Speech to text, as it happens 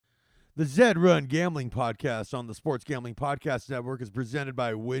The ZED Run Gambling Podcast on the Sports Gambling Podcast Network is presented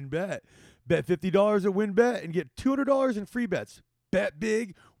by WynnBet. Bet $50 at WynnBet and get $200 in free bets. Bet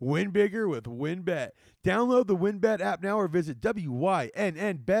big, win bigger with WynnBet. Download the WynnBet app now or visit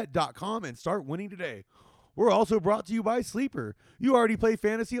WYNNBet.com and start winning today. We're also brought to you by Sleeper. You already play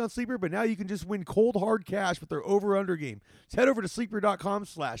fantasy on Sleeper, but now you can just win cold, hard cash with their over-under game. Just head over to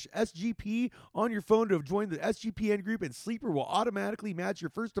sleeper.com/SGP on your phone to join the SGPN group, and Sleeper will automatically match your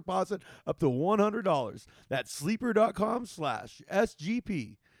first deposit up to $100. That's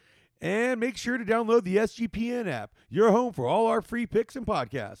sleeper.com/SGP. And make sure to download the SGPN app, your home for all our free picks and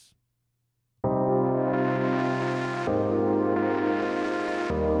podcasts.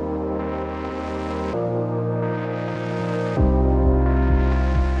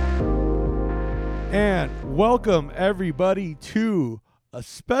 And welcome everybody to a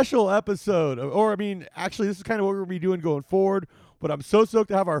special episode actually this is kind of what we're going to be doing going forward, but I'm so stoked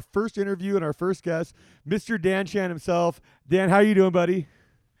to have our first interview and our first guest, Mr. DanShan himself. Dan, how you doing, buddy?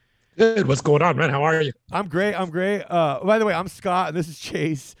 Good. What's going on, man? How are you? I'm great. By the way, I'm Scott and this is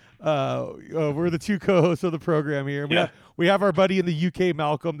Chase. We're the two co-hosts of the program here. Yeah. We have our buddy in the UK,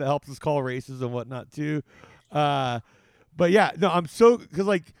 Malcolm, that helps us call races and whatnot too. But yeah, no, I'm so, because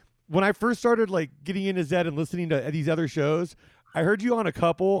like when I first started like getting into Zed and listening to these other shows, I heard you on a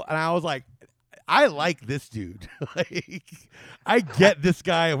couple and I was like, I like this dude. Like, I get this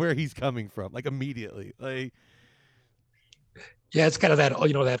guy and where he's coming from, like immediately. Like, yeah, it's kind of that,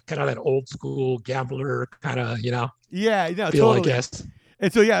 that old school gambler kind of, yeah, no, feel, totally. I guess.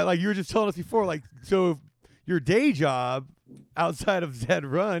 And so, yeah, like you were just telling us before, like, so your day job outside of Zed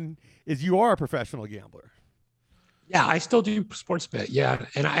Run is you are a professional gambler. Yeah, I still do sports bet. Yeah.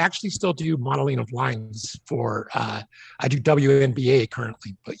 And I actually still do modeling of lines for, I do WNBA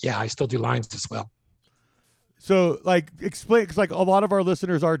currently, but yeah, I still do lines as well. So, like, explain, because, like, a lot of our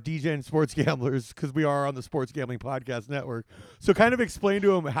listeners are DJ and sports gamblers because we are on the Sports Gambling Podcast Network. So, kind of explain to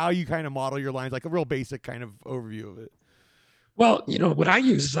them how you kind of model your lines, like a real basic kind of overview of it. Well, what I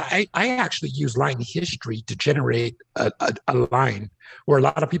use is I actually use line history to generate a line where a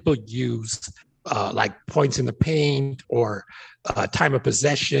lot of people use like points in the paint or time of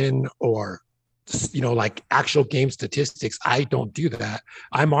possession or like actual game statistics. I don't do that.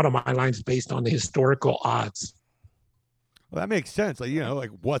 I model my lines based on the historical odds. Well, that makes sense. Like, like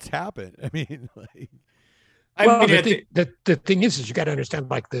what's happened. I mean, like, the thing is you got to understand,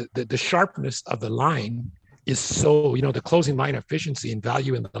 like the sharpness of the line is so, the closing line efficiency and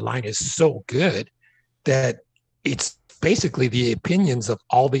value in the line is so good that it's basically the opinions of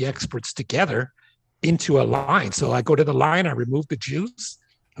all the experts together into a line. So I go to the line, I remove the juice,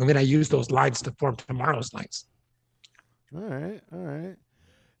 and then I use those lines to form tomorrow's lines. All right.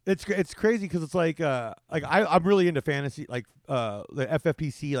 It's crazy because it's like I'm really into fantasy, like the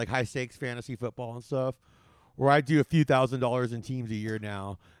FFPC, like high stakes fantasy football and stuff, where I do a few $1,000s in teams a year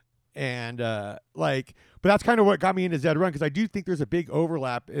now. And but that's kind of what got me into Zed Run, because I do think there's a big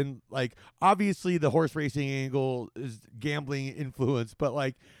overlap in, like, obviously the horse racing angle is gambling influence, but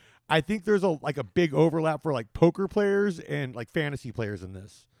like I think there's a big overlap for like poker players and like fantasy players in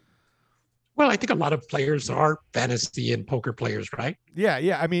this. Well, I think a lot of players are fantasy and poker players, right? Yeah.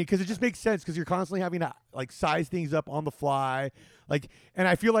 I mean, because it just makes sense because you're constantly having to like size things up on the fly, like, and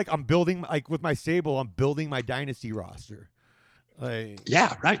I feel like I'm building, like with my stable, I'm building my dynasty roster. Like,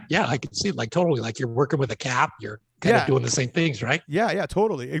 yeah, right. Yeah, I can see it, like totally, like you're working with a cap. You're kind of doing the same things, right? Yeah,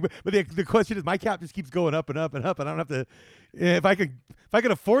 totally. But the question is, my cap just keeps going up and up and up, and I don't have to. If I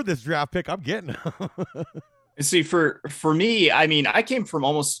can afford this draft pick, I'm getting. See, for me, I mean, I came from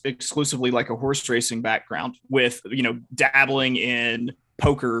almost exclusively like a horse racing background with, dabbling in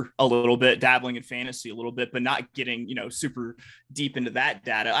poker a little bit, dabbling in fantasy a little bit, but not getting, super deep into that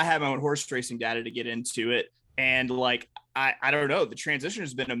data. I have my own horse racing data to get into it. And like, I don't know, the transition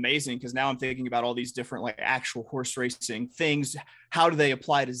has been amazing because now I'm thinking about all these different like actual horse racing things. How do they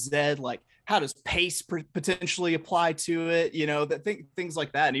apply to Zed? Like, how does pace potentially apply to it? Things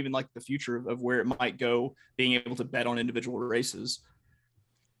like that. And even like the future of where it might go, being able to bet on individual races.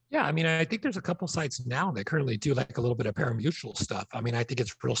 Yeah, I mean, I think there's a couple sites now that currently do like a little bit of parimutuel stuff. I mean, I think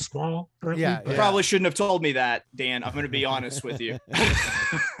it's real small currently. Yeah, you probably shouldn't have told me that, Dan. I'm going to be honest with you.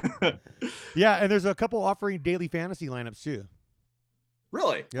 Yeah, and there's a couple offering daily fantasy lineups too.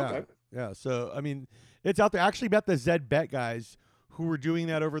 Really? Yeah. Okay. Yeah. So I mean, it's out there. I actually met the Zed Bet guys who were doing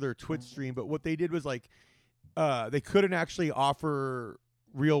that over their Twitch stream, but what they did was like, they couldn't actually offer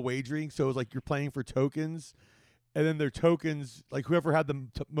real wagering, so it was like you're playing for tokens. And then their tokens, like whoever had the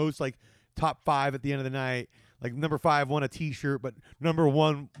most like top 5 at the end of the night, like number 5 won a T-shirt, but number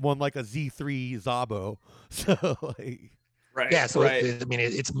 1 won like a Z3 Zabo. So like, Right. Yeah, so Right. I mean,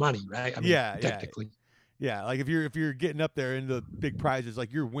 it's money, right? I mean, Yeah, technically. yeah. Like if you're getting up there into the big prizes,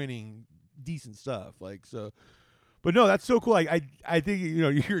 like you're winning decent stuff. Like so. But no, that's so cool. I think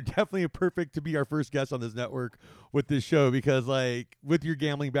you're definitely perfect to be our first guest on this network with this show because like with your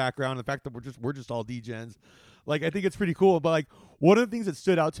gambling background, the fact that we're just all degens, like I think it's pretty cool. But like one of the things that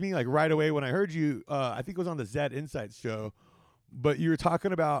stood out to me like right away when I heard you, I think it was on the ZED Insights show, but you were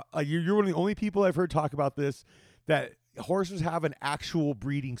talking about you're one of the only people I've heard talk about this that horses have an actual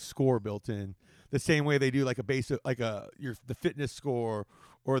breeding score built in the same way they do like a basic like the fitness score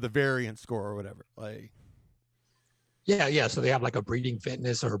or the variance score or whatever like. Yeah. So they have like a breeding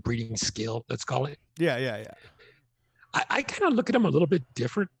fitness or a breeding skill, let's call it. Yeah. I kind of look at them a little bit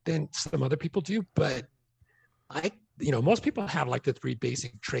different than some other people do, but most people have like the three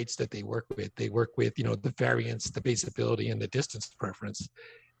basic traits that they work with. They work with, the variance, the base ability, and the distance preference.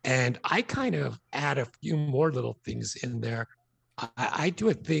 And I kind of add a few more little things in there. I do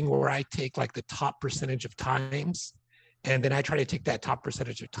a thing where I take like the top percentage of times, and then I try to take that top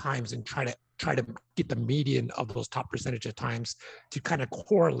percentage of times and try to get the median of those top percentage of times to kind of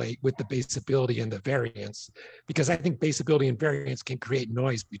correlate with the base ability and the variance, because I think base ability and variance can create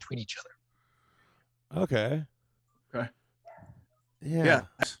noise between each other. Okay. Yeah,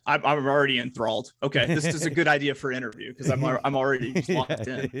 I'm already enthralled. Okay, this is a good idea for interview because I'm already locked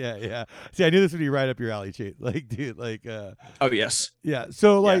in. Yeah. See, I knew this would be right up your alley, Chase. Like, dude, like. Oh yes. Yeah.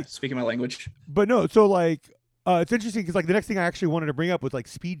 So like, speaking my language. But no, so like, it's interesting because like the next thing I actually wanted to bring up was like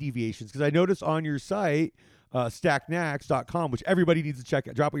speed deviations because I noticed on your site, stacknax.com, which everybody needs to check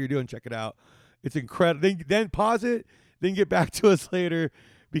out. Drop what you're doing, check it out. It's incredible. Then pause it, then get back to us later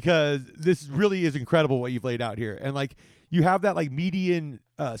because this really is incredible what you've laid out here. And like you have that like median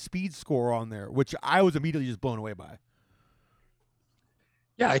speed score on there, which I was immediately just blown away by.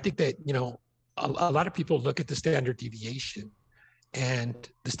 Yeah, I think that, a lot of people look at the standard deviation, and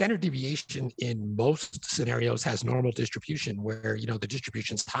the standard deviation in most scenarios has normal distribution where, the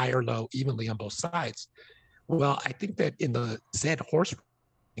distribution's high or low evenly on both sides. Well, I think that in the ZED horse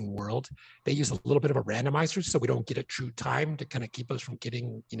world, they use a little bit of a randomizer so we don't get a true time to kind of keep us from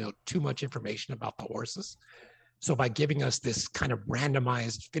getting, too much information about the horses. So by giving us this kind of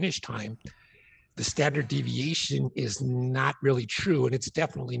randomized finish time, the standard deviation is not really true, and it's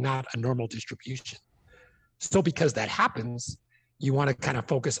definitely not a normal distribution. So because that happens, you want to kind of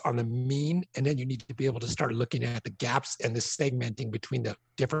focus on the mean, and then you need to be able to start looking at the gaps and the segmenting between the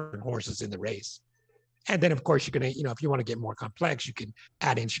different horses in the race. And then, of course, you're going to, if you want to get more complex, you can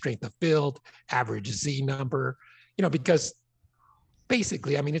add in strength of field, average Z number, because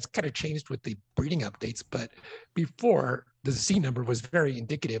basically, I mean, it's kind of changed with the breeding updates, but before the Z number was very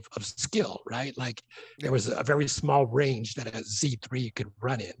indicative of skill, right? Like there was a very small range that a Z3 could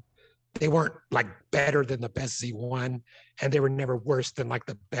run in. They weren't like better than the best Z1, and they were never worse than like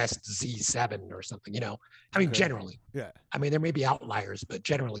the best Z7 or something, I mean, generally. Yeah. I mean, there may be outliers, but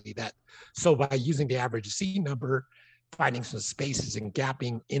generally that. So by using the average Z number, finding some spaces and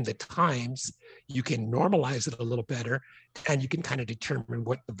gapping in the times, you can normalize it a little better, and you can kind of determine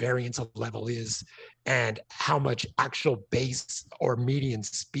what the variance level is and how much actual base or median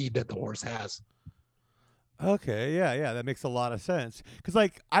speed that the horse has. Okay, yeah, that makes a lot of sense. Because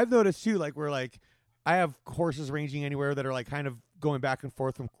like I've noticed too, like where like I have horses ranging anywhere that are like kind of going back and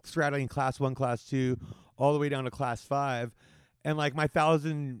forth from straddling class 1, class 2, all the way down to class 5, and like my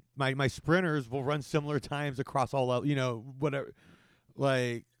sprinters will run similar times across all whatever.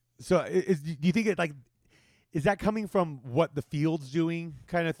 Like, so do you think it like is that coming from what the field's doing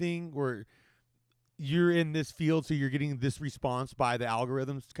kind of thing, where you're in this field, so you're getting this response by the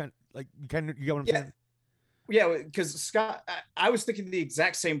algorithms? You get what I'm saying? Yeah, because Scott, I was thinking the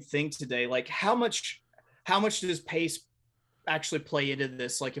exact same thing today. Like, how much does pace actually play into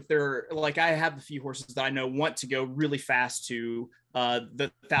this? Like, if they're like, I have a few horses that I know want to go really fast to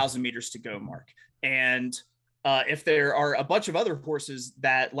the 1,000 meters to go mark, and if there are a bunch of other horses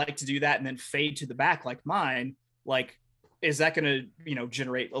that like to do that and then fade to the back like mine, like, is that going to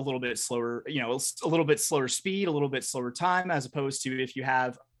generate a little bit slower, a little bit slower speed, a little bit slower time, as opposed to if you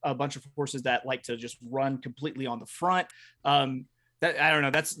have a bunch of horses that like to just run completely on the front. That I don't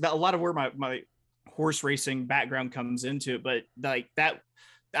know. That's a lot of where my horse racing background comes into it. But like that,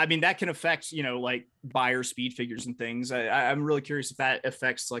 I mean, that can affect, like buyer speed figures and things. I'm really curious if that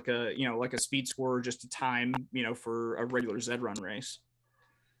affects like a speed score or just a time, for a regular ZED run race.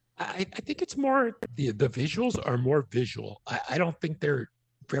 I think it's more the visuals are more visual. I don't think they're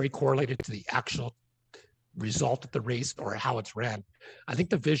very correlated to the actual result of the race or how it's ran. I think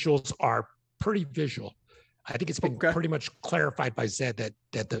the visuals are pretty visual. I think it's been pretty much clarified by ZED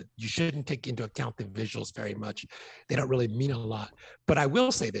that you shouldn't take into account the visuals very much. They don't really mean a lot. But I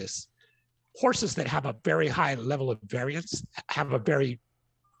will say this: horses that have a very high level of variance have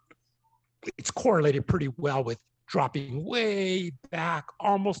it's correlated pretty well with dropping way back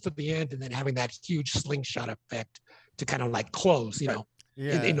almost to the end and then having that huge slingshot effect to kind of like close, in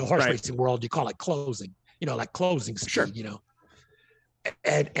the horse racing world, you call it closing, like closing speed,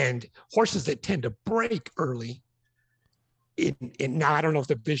 and horses that tend to break early now, I don't know if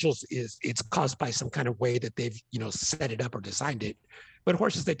the visuals it's caused by some kind of way that they've, set it up or designed it, but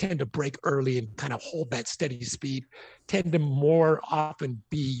horses that tend to break early and kind of hold that steady speed tend to more often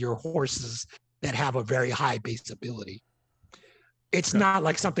be your horses that have a very high base ability. It's not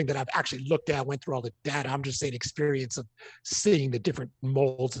like something that I've actually looked at, went through all the data. I'm just saying experience of seeing the different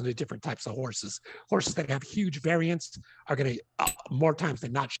molds and the different types of horses. Horses that have huge variance are going to more times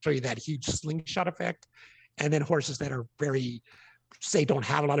than not show you that huge slingshot effect. And then horses that are very, say, don't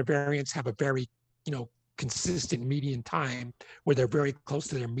have a lot of variance, have a very, consistent median time where they're very close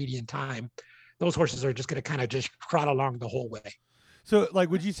to their median time. Those horses are just going to kind of just trot along the whole way. So, like,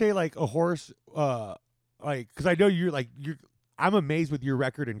 would you say like a horse, because I know you're I'm amazed with your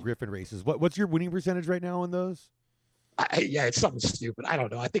record in Griffin races. What's your winning percentage right now in those? It's something stupid. I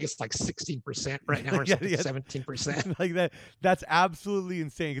don't know. I think it's like 16% right now, or 17%. Like that. That's absolutely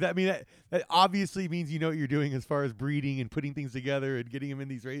insane. That obviously means you know what you're doing as far as breeding and putting things together and getting them in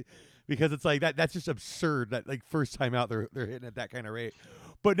these races. Because it's like that. That's just absurd. That like first time out, they're hitting at that kind of rate.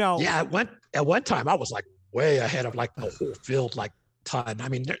 But now, at one time I was like way ahead of like the whole field, like ton. I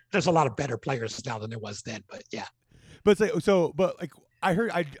mean, there's a lot of better players now than there was then. But yeah. But I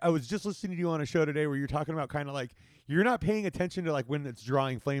heard I was just listening to you on a show today where you're talking about kind of like you're not paying attention to like when it's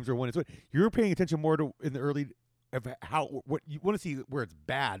drawing flames or when it's you're paying attention more to in the early of what you want to see where it's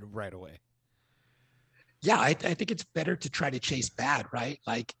bad right away. Yeah, I think it's better to try to chase bad, right?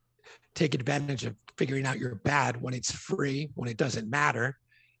 Like take advantage of figuring out your bad when it's free, when it doesn't matter,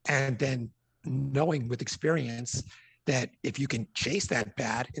 and then knowing with experience that if you can chase that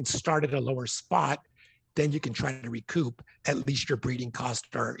bad and start at a lower spot, then you can try to recoup at least your breeding cost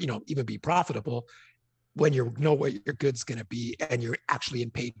or, even be profitable when you know what your good's going to be and you're actually in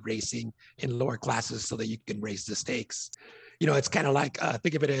paid racing in lower classes so that you can raise the stakes. It's kind of like,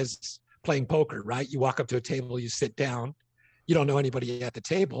 think of it as playing poker, right? You walk up to a table, you sit down, you don't know anybody at the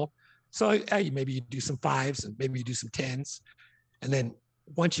table. So maybe you do some fives and maybe you do some tens. And then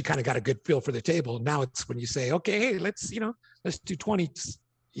once you kind of got a good feel for the table, now it's when you say, okay, hey, let's do 20s,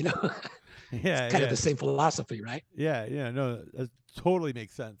 Yeah, it's kind of the same philosophy, right? Yeah, no, that totally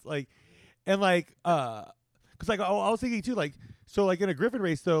makes sense. Like, and like, because like I was thinking too, like, so like in a Griffin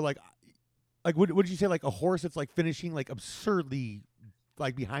race though, like would you say like a horse that's like finishing like absurdly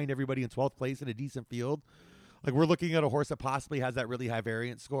like behind everybody in 12th place in a decent field? Like we're looking at a horse that possibly has that really high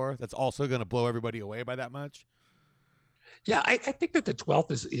variance score that's also going to blow everybody away by that much. Yeah, I think that the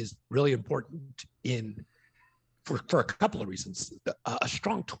 12th is really important for a couple of reasons. A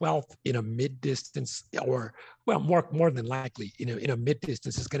strong 12th in a mid distance, or more than likely, in a mid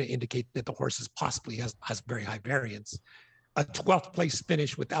distance is going to indicate that the horse possibly has very high variance. A 12th place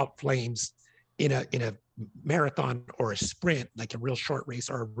finish without flames in a marathon or a sprint, like a real short race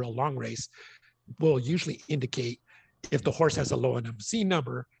or a real long race, will usually indicate if the horse has a low enough Z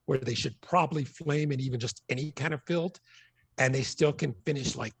number where they should probably flame in even just any kind of field, and they still can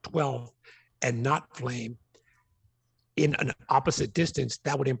finish like 12 and not flame in an opposite distance.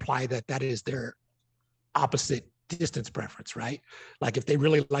 That would imply that is their opposite distance preference, right? Like if they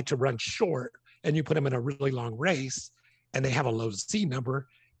really like to run short and you put them in a really long race and they have a low Z number,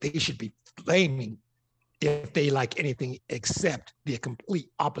 they should be flaming if they like anything except the complete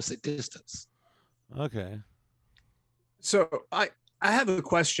opposite distance. Okay. So I have a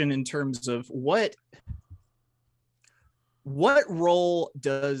question in terms of what role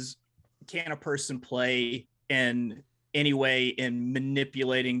can a person play in any way in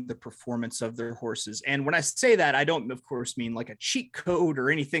manipulating the performance of their horses? And when I say that, I don't of course mean like a cheat code or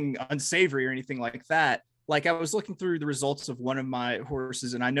anything unsavory or anything like that. Like I was looking through the results of one of my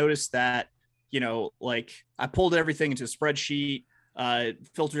horses and I noticed that, like I pulled everything into a spreadsheet,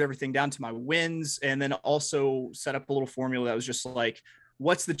 filtered everything down to my wins, and then also set up a little formula that was just like,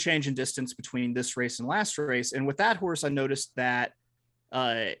 what's the change in distance between this race and last race? And with that horse, I noticed that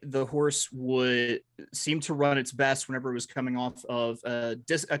the horse would seem to run its best whenever it was coming off of a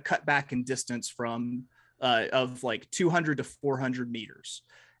cutback in distance from of like 200 to 400 meters.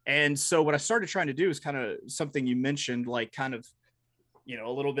 And so what I started trying to do is kind of something you mentioned, like kind of, a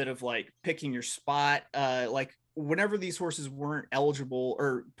little bit of like picking your spot. Like whenever these horses weren't eligible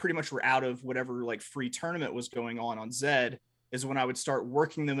or pretty much were out of whatever like free tournament was going on ZED, is when I would start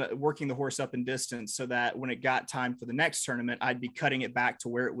working the horse up in distance, so that when it got time for the next tournament, I'd be cutting it back to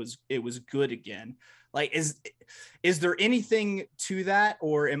where it was good again. Like, is there anything to that,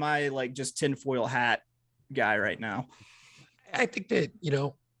 or am I like just tinfoil hat guy right now? I think that,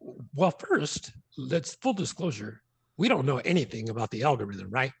 well, first, let's full disclosure. We don't know anything about the algorithm,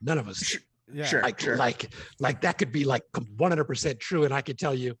 right? None of us. Yeah. Sure. Like that could be like 100% true. And I can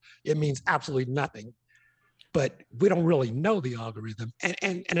tell you it means absolutely nothing, but we don't really know the algorithm.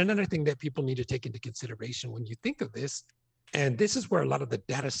 And another thing that people need to take into consideration when you think of this, and this is where a lot of the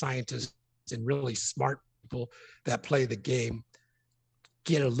data scientists and really smart people that play the game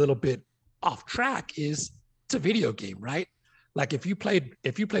get a little bit off track, is it's a video game, right? Like if you played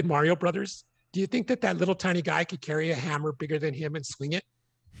Mario Brothers, do you think that little tiny guy could carry a hammer bigger than him and swing it?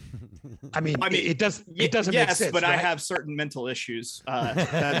 I mean, it doesn't make sense. Yes, but right? I have certain mental issues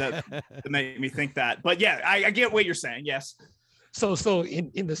that make me think that. But yeah, I get what you're saying. Yes. So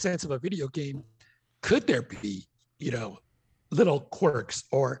in the sense of a video game, could there be, little quirks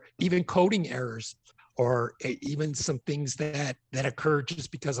or even coding errors, or even some things that occur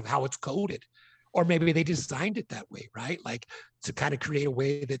just because of how it's coded? Or maybe they designed it that way, right? Like to kind of create a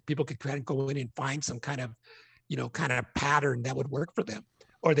way that people could kind of go in and find some kind of, pattern that would work for them,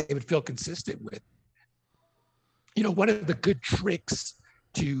 or they would feel consistent with. One of the good tricks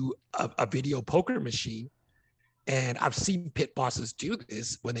to a video poker machine, and I've seen pit bosses do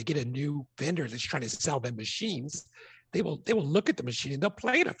this when they get a new vendor that's trying to sell them machines, they will look at the machine and they'll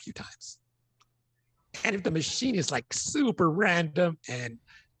play it a few times. And if the machine is like super random and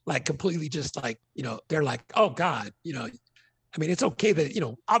like completely just like, they're like, oh God, I mean, it's okay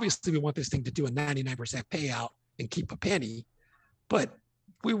that, obviously we want this thing to do a 99% payout and keep a penny, but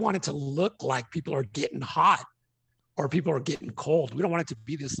we want it to look like people are getting hot or people are getting cold. We don't want it to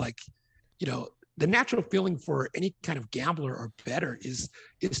be this like, the natural feeling for any kind of gambler or bettor is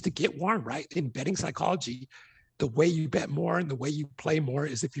to get warm, right? In betting psychology, the way you bet more and the way you play more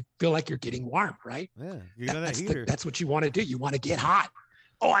is if you feel like you're getting warm, right? Yeah, that's what you want to do. You want to get hot.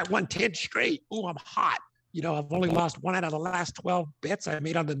 Oh, I won 10 straight. Oh, I'm hot. I've only lost 1 out of the last 12 bets I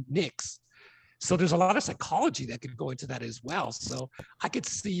made on the Knicks. So there's a lot of psychology that could go into that as well. So I could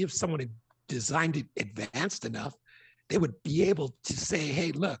see if someone had designed it advanced enough, they would be able to say,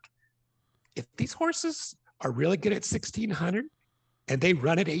 hey, look, if these horses are really good at 1600 and they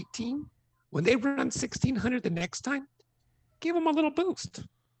run at 18, when they run 1600 the next time, give them a little boost,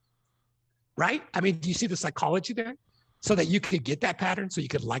 right? I mean, do you see the psychology there? So that you could get that pattern, so you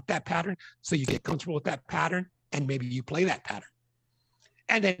could like that pattern, so you get comfortable with that pattern, and maybe you play that pattern.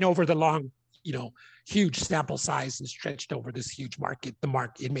 And then over the long, huge sample size and stretched over this huge market,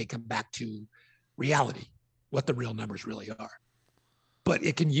 it may come back to reality, what the real numbers really are. But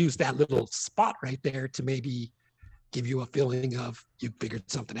it can use that little spot right there to maybe give you a feeling of you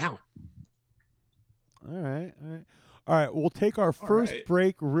figured something out. All right. We'll take our first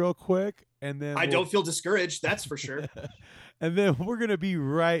break real quick, and then I don't feel discouraged. That's for sure. And then we're going to be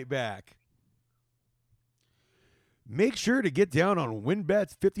right back. Make sure to get down on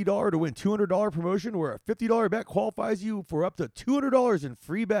WinBet's $50 to win $200 promotion, where a $50 bet qualifies you for up to $200 in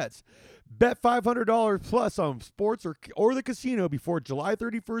free bets. Bet $500 plus on sports or the casino before July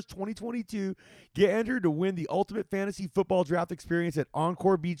 31st, 2022. Get entered to win the ultimate fantasy football draft experience at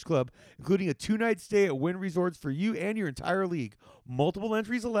Encore Beach Club, including a 2-night stay at Wynn Resorts for you and your entire league. Multiple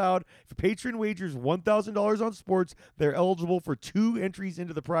entries allowed. If a patron wagers $1,000 on sports, they're eligible for 2 entries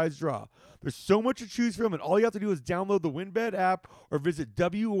into the prize draw. There's so much to choose from, and all you have to do is download the WinBet app or visit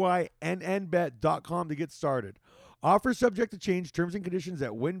wynnbet.com to get started. Offer subject to change. Terms and conditions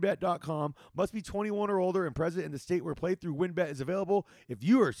at winbet.com. Must be 21 or older and present in the state where playthrough WinBet is available. If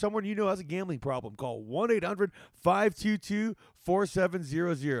you or someone you know has a gambling problem, call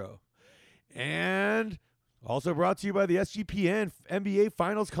 1-800-522-4700. And also brought to you by the SGPN NBA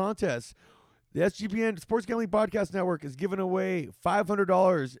Finals Contest. The SGPN Sports Gambling Podcast Network is giving away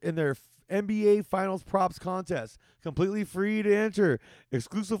 $500 in their NBA Finals Props Contest. Completely free to enter.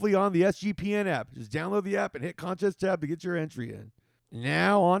 Exclusively on the SGPN app. Just download the app and hit Contest tab to get your entry in.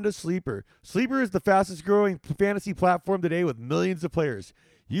 Now on to Sleeper. Sleeper is the fastest growing fantasy platform today with millions of players.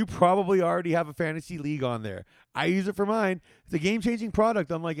 You probably already have a fantasy league on there. I use it for mine. It's a game-changing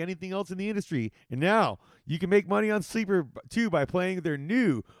product unlike anything else in the industry. And now you can make money on Sleeper too by playing their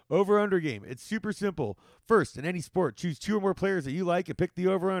new over-under game. It's super simple. First, in any sport, choose 2 or more players that you like and pick the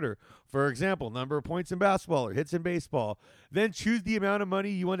over-under. For example, number of points in basketball or hits in baseball. Then choose the amount of money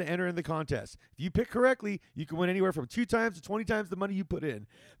you want to enter in the contest. If you pick correctly, you can win anywhere from 2 times to 20 times the money you put in.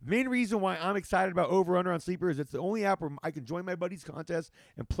 The main reason why I'm excited about over-under on Sleeper is it's the only app where I can join my buddies' contest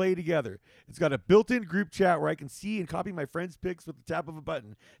and play together. It's got a built-in group chat where I can see and copy my friends' picks with the tap of a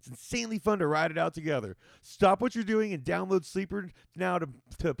button. It's insanely fun to ride it out together. Stop what you're doing and download Sleeper now to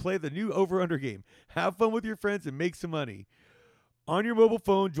play the new over-under game. Have fun with your friends and make some money. On your mobile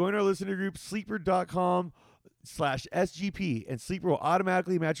phone, join our listener group, sleeper.com/SGP, and Sleeper will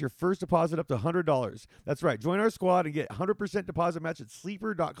automatically match your first deposit up to $100. That's right. Join our squad and get 100% deposit match at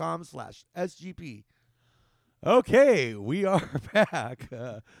sleeper.com/SGP. Okay, we are back.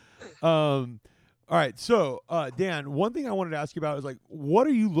 All right, so Dan, one thing I wanted to ask you about is like, what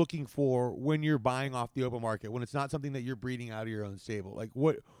are you looking for when you're buying off the open market when it's not something that you're breeding out of your own stable? Like,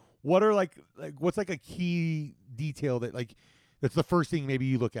 what are like what's like a key detail that like that's the first thing maybe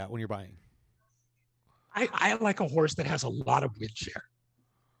you look at when you're buying? I like a horse that has a lot of wind share.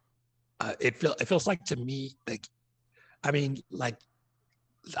 It feels like to me like,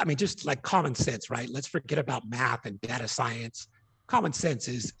 just like common sense, right? Let's forget about math and data science. Common sense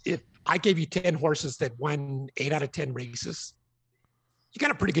is if I gave you 10 horses that won 8 out of 10 races, you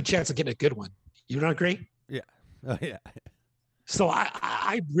got a pretty good chance of getting a good one. You don't agree? Yeah. Yeah. So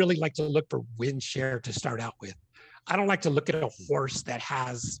I really like to look for win share to start out with. I don't like to look at a horse that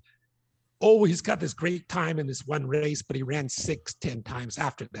has, he's got this great time in this one race, but he ran 6-10 times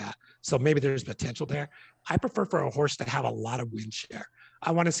after that. So maybe there's potential there. I prefer for a horse to have a lot of win share.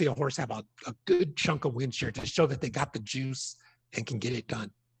 I want to see a horse have a good chunk of win share to show that they got the juice and can get it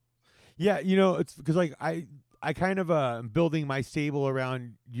done. Yeah, it's because like I kind of am building my stable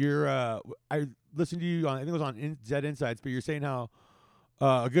around your. I listened to you on, I think it was on ZED Insights, but you're saying how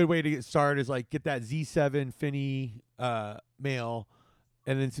a good way to get started is like get that Z7 Finney male,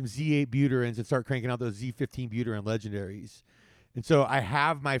 and then some Z8 Buterins and start cranking out those Z15 Buterin legendaries. And so I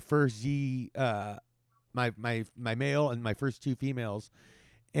have my first Z, my male and my first 2 females.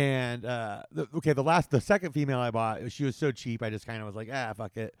 And the second female I bought, she was so cheap, I just kind of was like,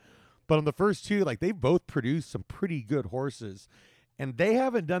 fuck it. But on the first 2, like they both produced some pretty good horses, and they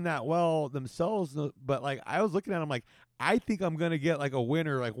haven't done that well themselves. But like I was looking at them, like I think I'm gonna get like a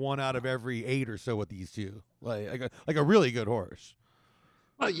winner, like 1 out of every 8 or so with these 2, like a really good horse.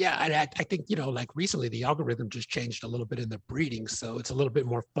 Well, yeah, I think like recently the algorithm just changed a little bit in the breeding, so it's a little bit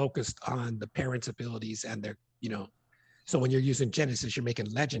more focused on the parents' abilities and their So when you're using Genesis, you're making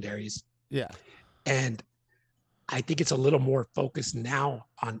legendaries. Yeah. And I think it's a little more focused now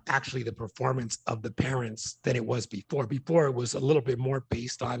on actually the performance of the parents than it was before. Before it was a little bit more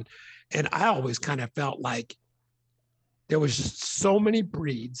based on, and I always kind of felt like there was just so many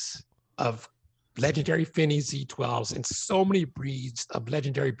breeds of legendary Finney Z12s and so many breeds of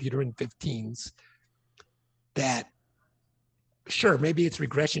legendary Buterin 15s that sure, maybe it's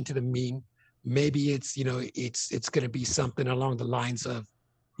regression to the mean. Maybe it's, it's going to be something along the lines of,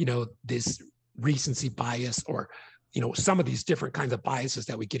 this recency bias or, some of these different kinds of biases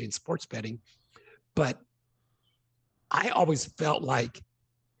that we get in sports betting. But I always felt like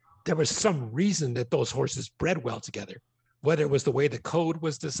there was some reason that those horses bred well together, whether it was the way the code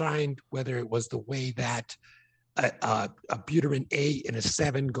was designed, whether it was the way that a Buterin 8 and a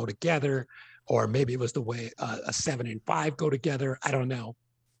 7 go together, or maybe it was the way a 7 and 5 go together. I don't know.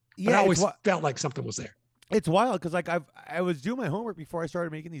 But I always felt like something was there. It's wild because like I was doing my homework before I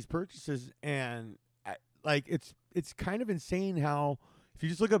started making these purchases, and it's kind of insane how if you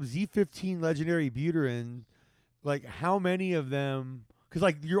just look up Z15 legendary Buterin, like how many of them, because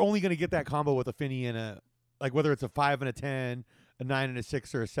like you're only going to get that combo with a Finney and a, like whether it's a 5 and a 10, a 9 and a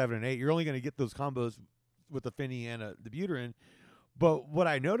 6, or a 7 and 8, you're only going to get those combos with the Finney and the Buterin. But what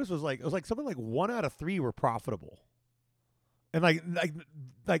I noticed was like it was like something like 1 out of 3 were profitable. And like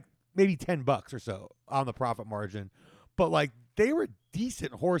maybe $10 or so on the profit margin, but like they were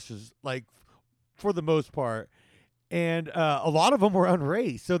decent horses, like for the most part, and a lot of them were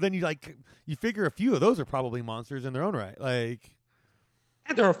unraced. So then you figure a few of those are probably monsters in their own right, like.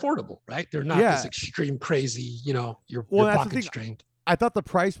 And they're affordable, right? They're not this extreme crazy, your pocket strained. I thought the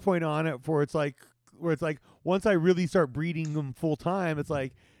price point on it where it's like once I really start breeding them full time, it's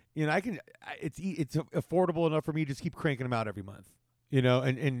like. It's affordable enough for me to just keep cranking them out every month,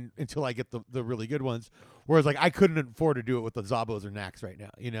 and until I get the really good ones. Whereas like I couldn't afford to do it with the Zabos or Knacks right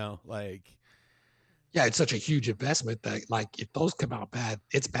now, like. Yeah, it's such a huge investment that like if those come out bad,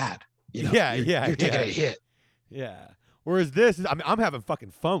 it's bad. You're taking a hit. Yeah. Whereas I'm having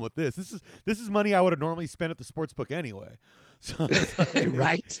fucking fun with this. This is money I would have normally spent at the sports book anyway. So it's like,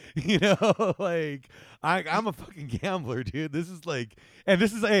 Right. you know, like I'm a fucking gambler, dude. This is like, and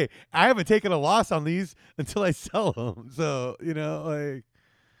this is I haven't taken a loss on these until I sell them. So you know, like,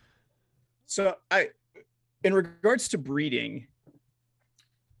 So in regards to breeding,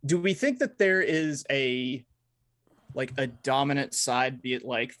 do we think that there is a dominant side, be it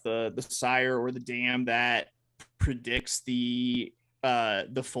like the sire or the dam, that predicts the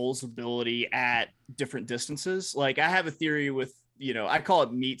foal's ability at different distances? Like, I have a theory with, I call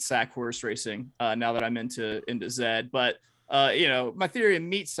it meat sack horse racing now that I'm into ZED, but my theory in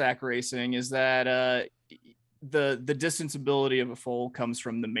meat sack racing is that the distance ability of a foal comes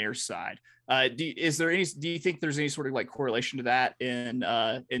from the mare's side. Do you think there's any sort of like correlation to that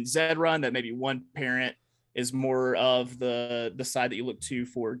in ZED run, that maybe one parent is more of the side that you look to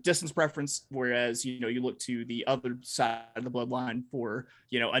for distance preference, whereas you look to the other side of the bloodline for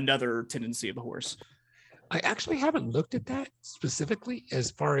another tendency of the horse? I actually haven't looked at that specifically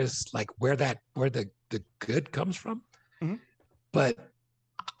as far as like where the good comes from. Mm-hmm. But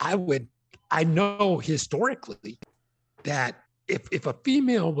I know historically that if a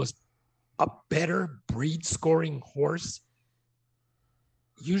female was a better breed scoring horse,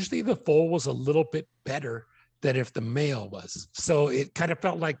 usually the foal was a little bit better than if the male was. So it kind of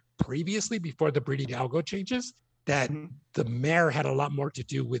felt like previously, before the breeding algo changes, that the mare had a lot more to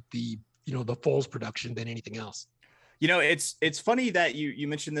do with the foal's production than anything else. It's funny that you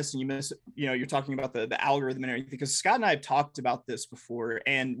mentioned this, and you're talking about the algorithm and everything, because Scott and I have talked about this before,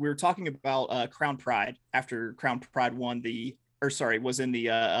 and we were talking about Crown Pride after Crown Pride was in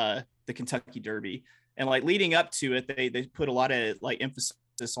the Kentucky Derby, and like leading up to it, they put a lot of like emphasis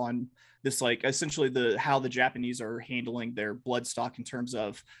on this, like essentially how the Japanese are handling their bloodstock in terms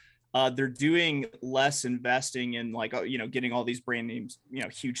of they're doing less investing in like getting all these brand names,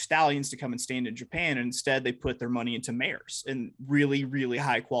 huge stallions to come and stand in Japan, and instead they put their money into mares, and really, really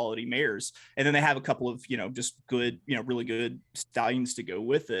high quality mares, and then they have a couple of just good, really good stallions to go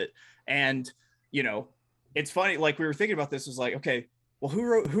with it. And it's funny, like we were thinking about this, was like, okay, well, who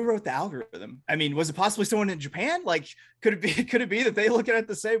wrote the algorithm? I mean, was it possibly someone in Japan? Like, could it be that they look at it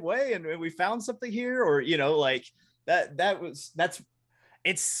the same way and we found something here? Or, like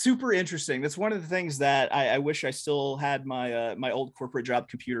it's super interesting. That's one of the things that I wish I still had my old corporate job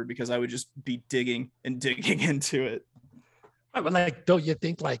computer, because I would just be digging into it. But like, don't you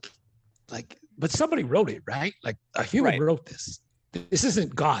think like, but somebody wrote it, right? Like a human wrote this. This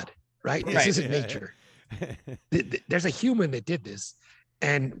isn't God, right? This isn't nature. There's a human that did this.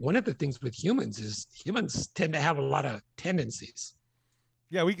 And one of the things with humans is humans tend to have a lot of tendencies.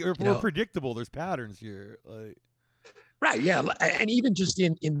 Yeah, we're predictable. There's patterns here. Like, right. Yeah. And even just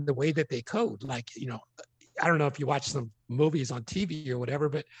in the way that they code, like, I don't know if you watch some movies on TV or whatever,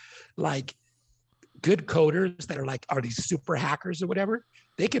 but like good coders that are these super hackers or whatever,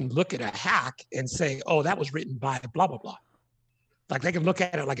 they can look at a hack and say, oh, that was written by blah, blah, blah. Like they can look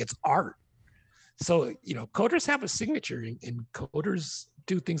at it like it's art. So, coders have a signature, and coders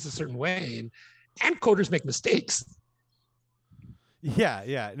do things a certain way, and coders make mistakes.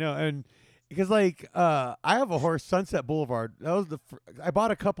 Yeah. No, and because like I have a horse, Sunset Boulevard. That was I bought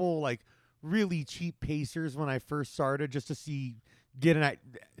a couple like really cheap pacers when I first started, just to see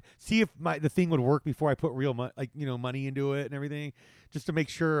if the thing would work before I put real money into it and everything, just to make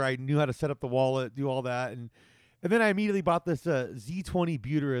sure I knew how to set up the wallet, do all that, and then I immediately bought this Z20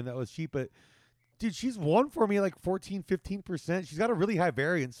 Buterin that was cheap, but dude, she's won for me like 14-15%. She's got a really high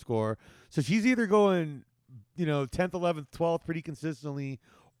variance score, so she's either going 10th, 11th, 12th pretty consistently,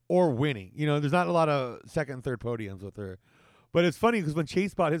 or winning. There's not a lot of second and third podiums with her. But it's funny because when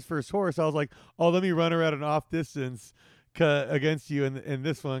Chase bought his first horse, I was like, oh, let me run her at an off distance against you in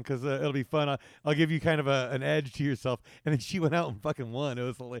this one, because it'll be fun. I'll give you kind of an edge to yourself. And then she went out and fucking won. It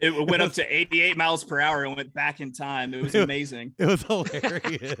was hilarious. It went up to 88 miles per hour and went back in time. It was amazing. It was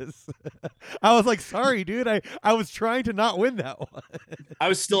hilarious. I was like, sorry, dude. I was trying to not win that one. I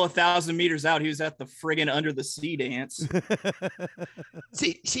was still 1,000 meters out. He was at the friggin' under the sea dance.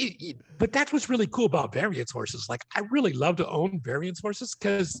 See, but that's what's really cool about variance horses. Like, I really love to own variance horses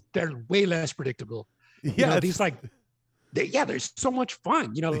because they're way less predictable. Yeah, these like. They're so much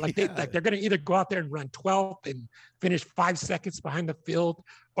fun. They're going to either go out there and run 12th and finish 5 seconds behind the field,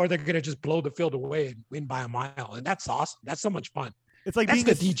 or they're going to just blow the field away and win by a mile. And that's awesome. That's so much fun. It's like that's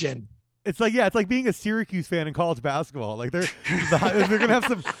being the DGen. It's like being a Syracuse fan in college basketball. Like they're gonna have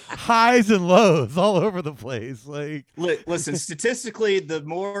some highs and lows all over the place. Like, listen, statistically, the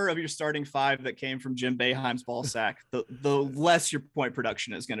more of your starting five that came from Jim Boeheim's ball sack, the less your point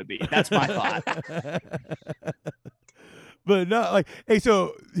production is going to be. That's my thought. But no, like, hey,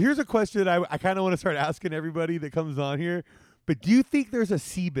 so here's a question I kind of want to start asking everybody that comes on here. But do you think there's a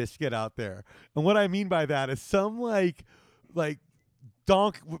Seabiscuit out there? And what I mean by that is some like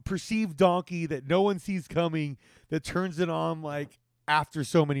perceived donkey that no one sees coming that turns it on like after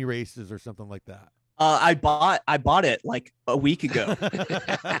so many races or something like that. I bought it like a week ago.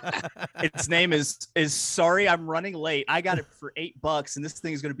 Its name is Sorry I'm Running Late. I got it for $8 and this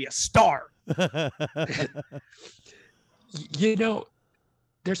thing is going to be a star. You know,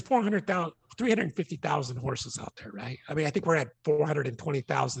 there's 350,000 horses out there, right? I mean, I think we're at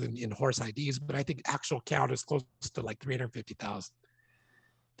 420,000 in horse IDs, but I think actual count is close to like 350,000.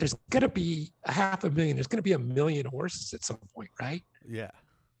 There's going to be 500,000. There's going to be 1 million horses at some point, right? Yeah.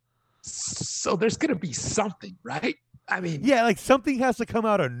 So there's going to be something, right? I mean, yeah, like something has to come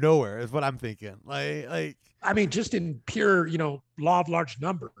out of nowhere is what I'm thinking. Like, I mean, just in pure, law of large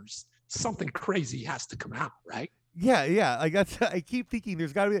numbers, something crazy has to come out, right? Yeah. Like I keep thinking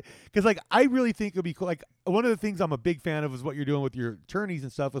there's got to be, because like I really think it'd be cool. Like one of the things I'm a big fan of is what you're doing with your tourneys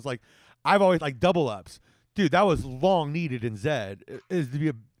and stuff. Is like I've always like double ups, dude. That was long needed in ZED. Is to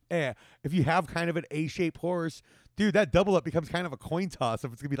be if you have kind of an A-shaped horse, dude, that double up becomes kind of a coin toss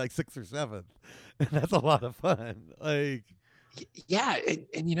if it's gonna be like 6th or 7th, and that's a lot of fun. Like, yeah, and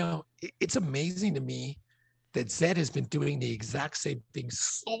it's amazing to me that ZED has been doing the exact same thing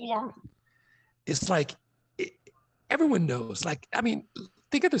so long. It's like everyone knows. Like, I mean,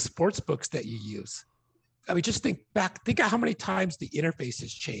 think of the sports books that you use. I mean, just think of how many times the interface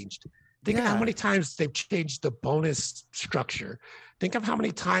has changed. Think of how many times they've changed the bonus structure. Think of how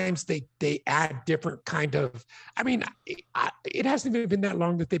many times they add different kind of, I mean, it hasn't even been that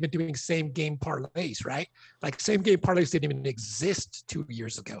long that they've been doing same game parlays, right? Like same game parlays didn't even exist 2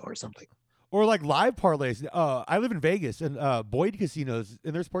 years ago or something. Or like live parlays. I live in Vegas, and Boyd Casinos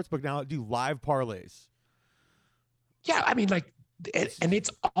in their sportsbook now do live parlays. Yeah, I mean, like, and it's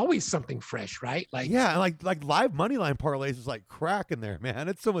always something fresh, right? Like, yeah, like live money line parlays is like crack in there, man.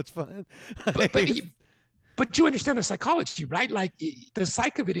 It's so much fun. But you understand the psychology, right? Like the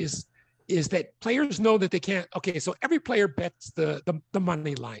psych of it is that players know that they can't. Okay, so every player bets the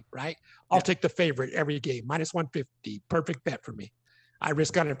money line, right? I'll take the favorite every game, -150, perfect bet for me. I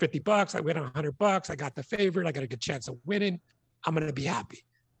risk $150. I win $100. I got the favorite. I got a good chance of winning. I'm going to be happy.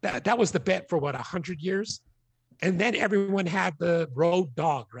 That was the bet for 100 years. And then everyone had the road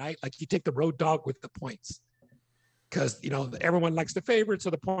dog, right? Like you take the road dog with the points because, everyone likes the favorite.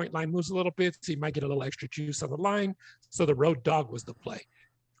 So the point line moves a little bit. So you might get a little extra juice on the line. So the road dog was the play.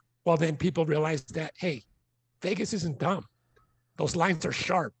 Well, then people realized that, hey, Vegas isn't dumb. Those lines are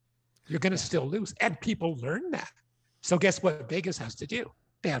sharp. You're going to still lose. And people learn that. So guess what Vegas has to do?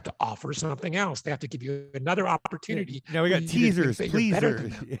 They have to offer something else. They have to give you another opportunity. Now we got teasers,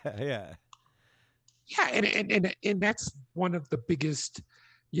 pleasers. Yeah. Yeah, and that's one of the biggest,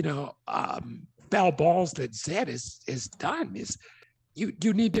 foul balls that ZED is done is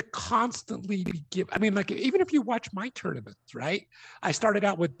you need to constantly give. I mean, like even if you watch my tournaments, right? I started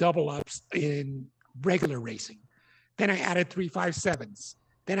out with double ups in regular racing, then I added 3-5-7s,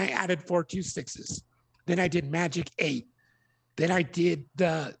 then I added 4-2-6s, then I did Magic 8, then I did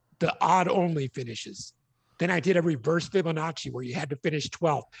the odd only finishes. Then I did a reverse Fibonacci where you had to finish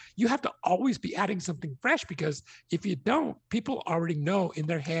 12th. You have to always be adding something fresh because if you don't, people already know in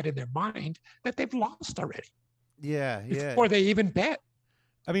their head, in their mind that they've lost already. Yeah. Before they even bet.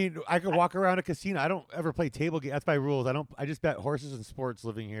 I mean, I could walk around a casino. I don't ever play table games. That's my rules. I just bet horses and sports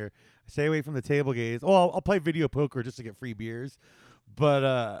living here. I stay away from the table games. Well, I'll play video poker just to get free beers.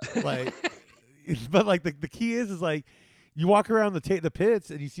 But the key is like, you walk around the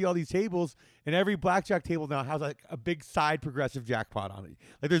pits and you see all these tables, and every blackjack table now has like a big side progressive jackpot on it.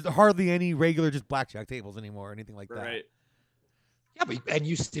 Like there's hardly any regular just blackjack tables anymore or anything like that. Right. Yeah, and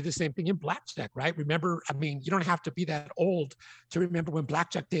you see the same thing in blackjack, right? Remember, I mean, you don't have to be that old to remember when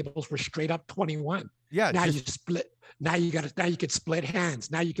blackjack tables were straight up 21. Yeah. Now you split. Now you can split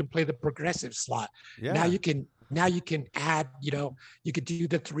hands. Now you can play the progressive slot. Yeah. Now you can add. You could do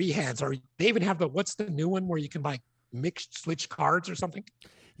the 3 hands, or they even have what's the new one where you can like switch cards or something.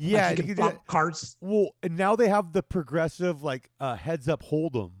 Yeah, like you can flop cards. Well, and now they have the progressive like heads up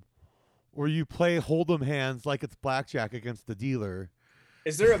hold'em, where you play hold'em hands like it's blackjack against the dealer.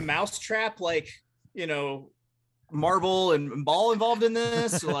 Is there a mousetrap like marble and ball involved in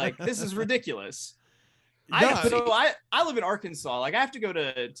this? Like this is ridiculous. I live in Arkansas. Like I have to go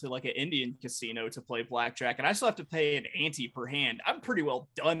to like an Indian casino to play blackjack, and I still have to pay an ante per hand. I'm pretty well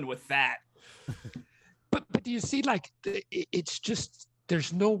done with that. But do you see, like, it's just,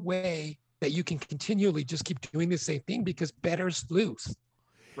 there's no way that you can continually just keep doing the same thing because bettors lose.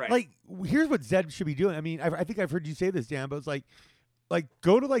 Right. Like, here's what Zed should be doing. I mean, I think I've heard you say this, Dan, but it's like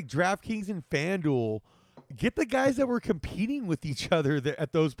go to like DraftKings and FanDuel, get the guys that were competing with each other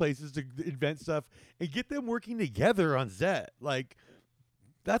at those places to invent stuff, and get them working together on Zed. Like,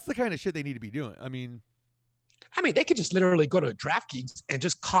 that's the kind of shit they need to be doing. I mean, they could just literally go to DraftKings and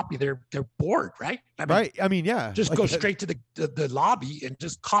just copy their board, right? Right. I mean, yeah. Just go straight to the lobby and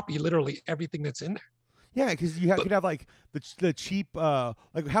just copy literally everything that's in there. Yeah, because you could have like the cheap,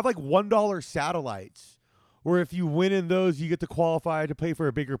 like have like $1 satellites, where if you win in those, you get to qualify to pay for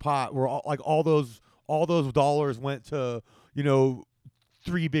a bigger pot. Where all those dollars went to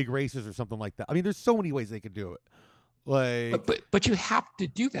 3 big races or something like that. I mean, there's so many ways they could do it. Like, but you have to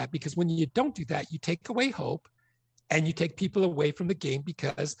do that, because when you don't do that, you take away hope. And you take people away from the game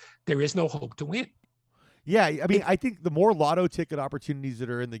because there is no hope to win. Yeah, I mean, I think the more lotto ticket opportunities that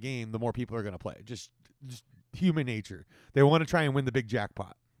are in the game, the more people are going to play. Just human nature. They want to try and win the big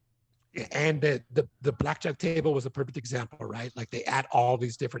jackpot. And the blackjack table was a perfect example, right? Like they add all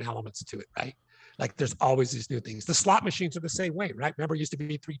these different elements to it, right? Like there's always these new things. The slot machines are the same way, right? Remember, it used to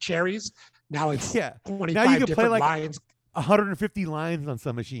be 3 cherries. Now it's 25 now you can play like lines. 150 lines on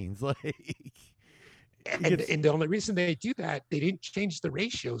some machines, like. And the only reason they do that, they didn't change the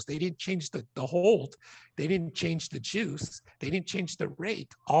ratios. They didn't change the hold. They didn't change the juice. They didn't change the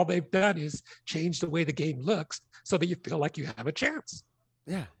rate. All they've done is change the way the game looks so that you feel like you have a chance.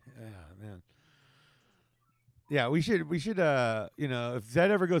 Yeah, man. Yeah, we should if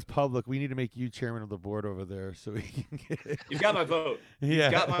Zed ever goes public, we need to make you chairman of the board over there so we can get. You've got my vote. Yeah.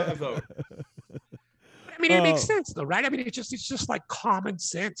 You've got my vote. I mean, it makes sense though, right? I mean, it's just like common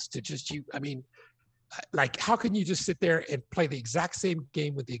sense to just like, how can you just sit there and play the exact same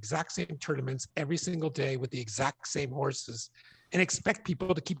game with the exact same tournaments every single day with the exact same horses and expect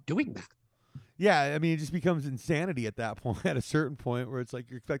people to keep doing that? Yeah, I mean, it just becomes insanity at that point, at a certain point where it's like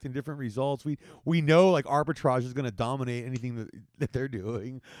you're expecting different results. We know like arbitrage is going to dominate anything that they're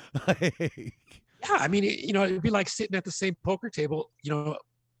doing. Yeah, I mean, it'd be like sitting at the same poker table,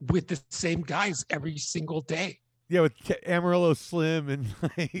 with the same guys every single day. Yeah, with Amarillo Slim and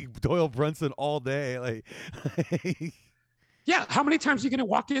like Doyle Brunson all day. Like, yeah, how many times are you going to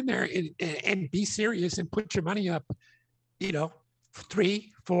walk in there and be serious and put your money up,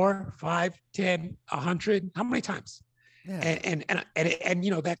 3, 4, 5, 10, 100? How many times? Yeah. And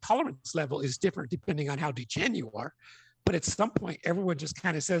that tolerance level is different depending on how degen you are. But at some point, everyone just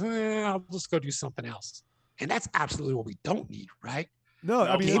kind of says, I'll just go do something else. And that's absolutely what we don't need, right? No,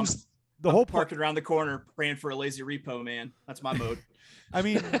 I mean, I'm whole parking around the corner praying for a lazy repo, man. That's my mode. I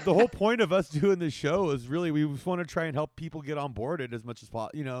mean, the whole point of us doing this show is really we just want to try and help people get on board it as much as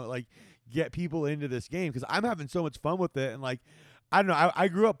possible, like get people into this game, because I'm having so much fun with it. And like, I don't know, I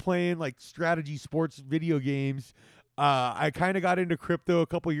grew up playing like strategy sports video games. I kind of got into crypto a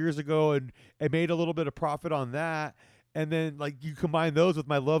couple years ago and made a little bit of profit on that. And then, like, you combine those with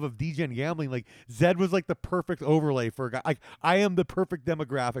my love of DGen gambling. Like, Zed was like the perfect overlay for a guy. Like, I am the perfect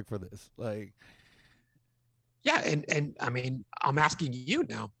demographic for this. Like, yeah, and I mean, I'm asking you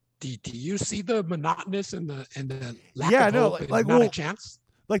now. Do you see the monotonous and the lack of hope and not a chance?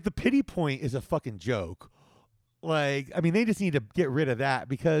 Like, the pity point is a fucking joke. Like, I mean, they just need to get rid of that,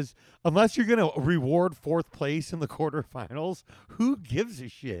 because unless you're gonna reward 4th place in the quarterfinals, who gives a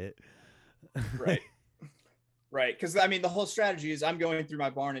shit? Right. Right, because I mean the whole strategy is I'm going through my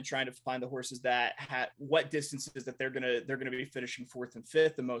barn and trying to find the horses that what distances that they're gonna be finishing 4th and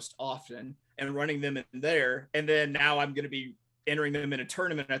 5th the most often and running them in there, and then now I'm gonna be entering them in a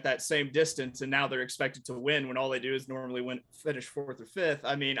tournament at that same distance, and now they're expected to win when all they do is normally finish 4th or 5th.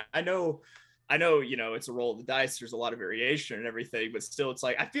 I mean, I know, it's a roll of the dice. There's a lot of variation and everything, but still, it's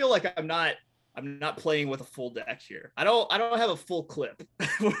like I feel like I'm not playing with a full deck here. I don't have a full clip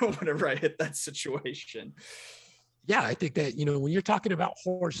whenever I hit that situation. Yeah, I think that, when you're talking about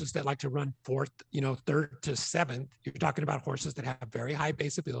horses that like to run 4th, 3rd to 7th, you're talking about horses that have very high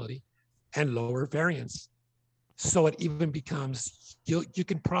base ability and lower variance. So it even becomes, you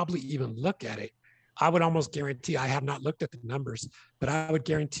can probably even look at it. I would almost guarantee, I have not looked at the numbers, but I would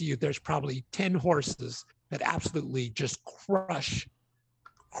guarantee you there's probably 10 horses that absolutely just crush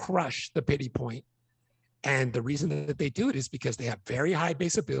the pity point. And the reason that they do it is because they have very high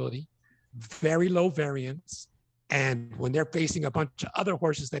base ability, very low variance. And when they're facing a bunch of other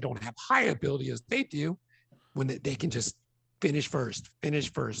horses that don't have high ability as they do, when they can just finish first,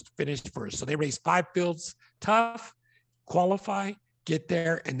 finish first, finish first. So they race 5 fields, tough, qualify, get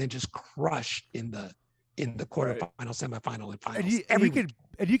there, and then just crush in the quarterfinal, semifinal, and finals.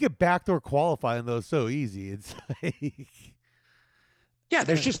 And you could backdoor qualify in those so easy. It's like yeah,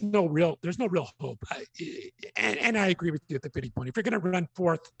 there's no real hope. And I agree with you at the pity point. If you're going to run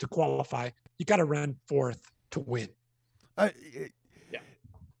fourth to qualify, you got to run fourth to win.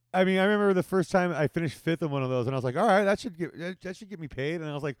 I mean, I remember the first time I finished fifth in one of those, and I was like, all right, that should get me paid. And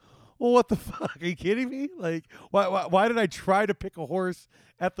I was like, well, what the fuck? Are you kidding me? Like, why did I try to pick a horse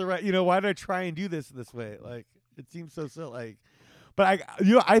at the right? Why did I try and do this way? Like, it seems so silly. Like, but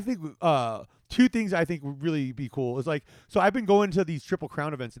I think two things I think would really be cool is like, so I've been going to these Triple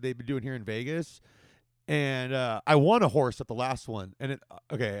Crown events that they've been doing here in Vegas, and I won a horse at the last one. And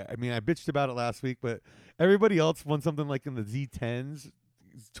I bitched about it last week, but everybody else won something like in the Z10s.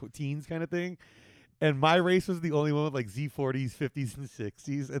 Teens kind of thing, and my race was the only one with like Z40s, 50s, and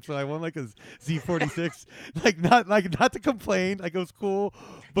 60s, and so I won like a Z46. not to complain, like it was cool.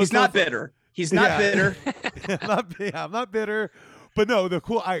 But he's not bitter. He's not bitter. I'm not bitter. But no, the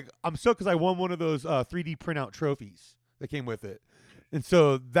cool. I'm stoked because I won one of those 3D printout trophies that came with it, and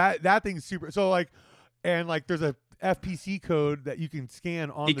so that thing's super. So like, and like there's a FPC code that you can scan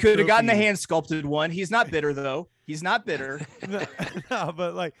on. He could have gotten a hand sculpted one. He's not bitter though. He's not bitter. No,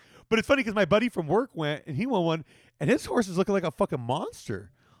 but it's funny because my buddy from work went and he won one, and his horse is looking like a fucking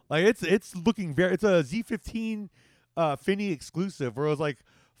monster. Like it's looking it's a Z15 Finney exclusive where it was like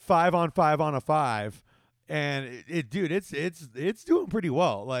 5 on 5 on a 5, and it's doing pretty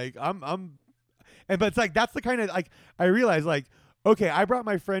well. Like but it's like that's the kind of like I realized like. Okay, I brought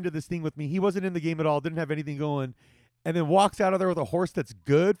my friend to this thing with me. He wasn't in the game at all, didn't have anything going, and then walks out of there with a horse that's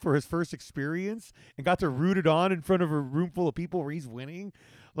good for his first experience and got to root it on in front of a room full of people where he's winning.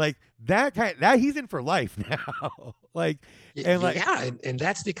 Like that he's in for life now. And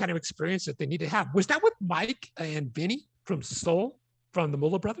that's the kind of experience that they need to have. Was that with Mike and Vinny from Soul from the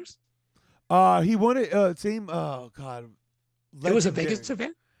Muller brothers? He won it same God. It was a Vegas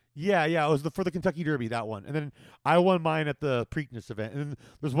event? Yeah, it was for the Kentucky Derby, that one. And then I won mine at the Preakness event. And then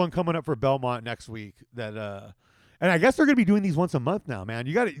there's one coming up for Belmont next week that and I guess they're going to be doing these once a month now, man.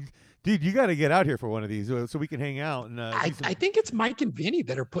 You got to get out here for one of these so we can hang out and I think it's Mike and Vinny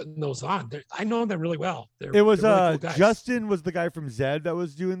that are putting those on. I know them really well. It was really cool Justin was the guy from ZED that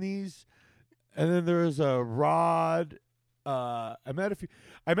was doing these. And then there was Rod I met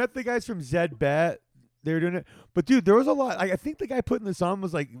the guys from ZED Bet. They were doing it. But, dude, there was a lot. I think the guy putting this on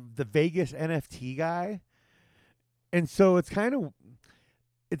was, like, the Vegas NFT guy. And so it's kind of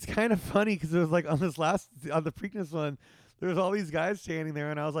funny because it was, like, on the Preakness one, there was all these guys standing there.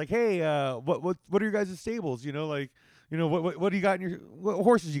 And I was like, hey, what are your guys' stables? What do you got what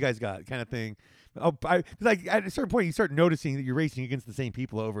horses you guys got kind of thing. Because at a certain point, you start noticing that you're racing against the same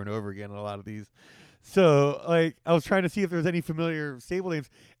people over and over again in a lot of these. So, like, I was trying to see if there was any familiar stable names,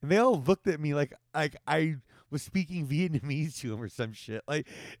 and they all looked at me like I was speaking Vietnamese to them or some shit. Like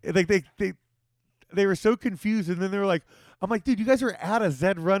they were so confused, and then they were like, I'm like, dude, you guys are at a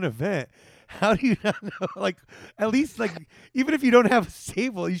ZED Run event. How do you not know? Like, at least, like, even if you don't have a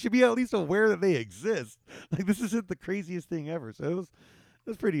stable, you should be at least aware that they exist. Like, this isn't the craziest thing ever. So it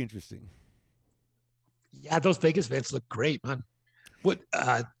was pretty interesting. Yeah, those Vegas events look great, man.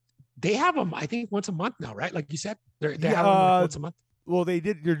 They have them, I think, once a month now, right? Like you said, they have them once a month. Well, they're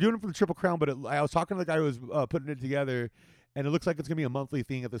doing it for the Triple Crown, but I was talking to the guy who was putting it together, and it looks like it's gonna be a monthly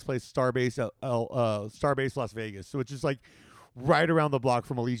thing at this place, Starbase Las Vegas. So it's just like right around the block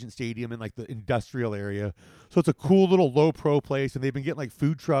from Allegiant Stadium in like the industrial area. So it's a cool little low pro place, and they've been getting like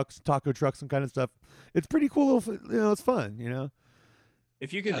food trucks, taco trucks, and kind of stuff. It's pretty cool. It's fun,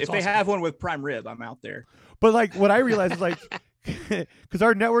 If they have one with prime rib, I'm out there. But like what I realized is like. Because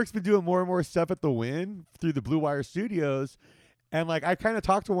our network's been doing more and more stuff at the Win through the Blue Wire Studios, and like I kind of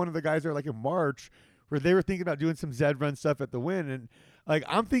talked to one of the guys there like in March, where they were thinking about doing some ZED Run stuff at the Win, and like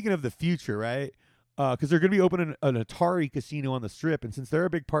I'm thinking of the future, right? Because they're going to be opening an Atari casino on the Strip, and since they're a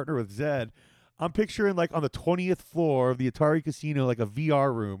big partner with ZED, I'm picturing like on the 20th floor of the Atari casino, like a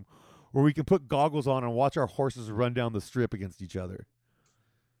VR room where we can put goggles on and watch our horses run down the Strip against each other.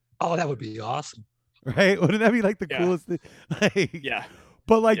 Oh, that would be awesome. Right? Wouldn't that be like the coolest thing? Like, yeah.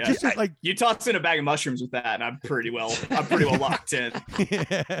 But like just like you toss in a bag of mushrooms with that, and I'm pretty well locked in.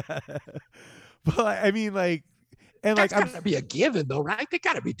 Yeah. But I mean, like, and that's like gotta be a given though, right? They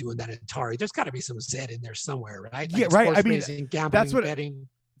gotta be doing that at Atari. There's gotta be some ZED in there somewhere, right? Like yeah, right. I mean, racing, gambling, betting.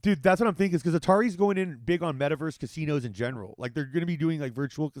 Dude, that's what I'm thinking, is because Atari's going in big on metaverse casinos in general. Like they're gonna be doing like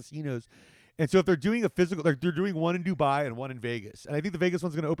virtual casinos. And so if they're doing a physical, they're doing one in Dubai and one in Vegas. And I think the Vegas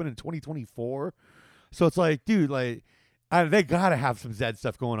one's going to open in 2024. So it's like, dude, like, They gotta have some Zed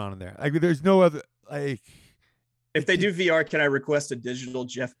stuff going on in there. Like, there's no other like. If they do VR, can I request a digital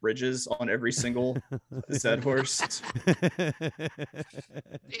Jeff Bridges on every single Zed horse?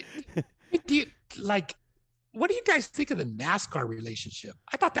 Do you, like, what do you guys think of the NASCAR relationship?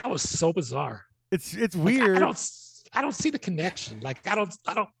 I thought that was so bizarre. It's weird. I don't see the connection. Like, I don't.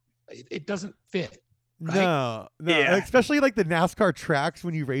 It doesn't fit. Right? No. Yeah. Like, especially like the NASCAR tracks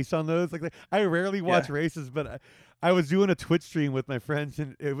when you race on those. Like, I rarely watch races, but I was doing a Twitch stream with my friends,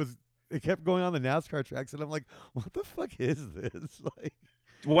 and it kept going on the NASCAR tracks, and I'm like, what the fuck is this? Like,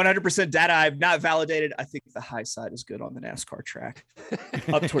 100% data I've not validated. I think the high side is good on the NASCAR track,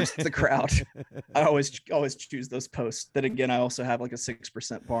 up towards the crowd. I always choose those posts. Then again, I also have like a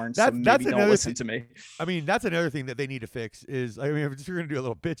 6% barn, so maybe don't listen to me. I mean, that's another thing that they need to fix is, I mean, we're going to do a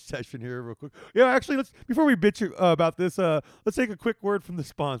little bitch session here real quick. Yeah, actually, before we bitch about this, let's take a quick word from the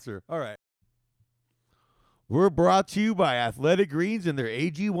sponsor. All right. We're brought to you by Athletic Greens and their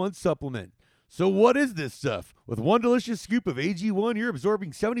AG1 supplement. So what is this stuff? With one delicious scoop of AG1, you're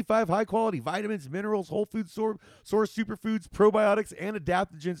absorbing 75 high-quality vitamins, minerals, whole food source superfoods, probiotics, and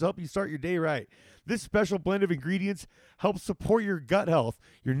adaptogens to help you start your day right. This special blend of ingredients helps support your gut health,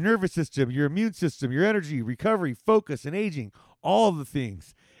 your nervous system, your immune system, your energy, recovery, focus, and aging, all of the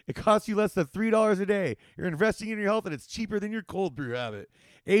things. It costs you less than $3 a day. You're investing in your health, and it's cheaper than your cold brew habit.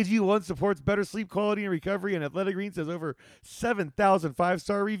 AG1 supports better sleep quality and recovery, and Athletic Greens has over 7,000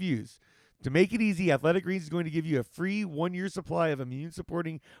 5-star reviews. To make it easy, Athletic Greens is going to give you a free 1-year supply of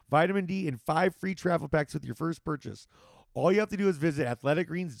immune-supporting vitamin D and 5 free travel packs with your first purchase. All you have to do is visit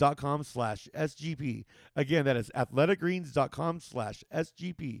athleticgreens.com/SGP. Again, that is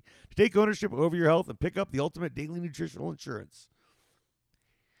athleticgreens.com/SGP to take ownership over your health and pick up the ultimate daily nutritional insurance.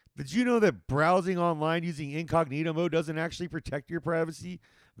 Did you know that browsing online using incognito mode doesn't actually protect your privacy?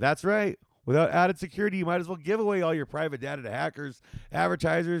 That's right. Without added security, you might as well give away all your private data to hackers,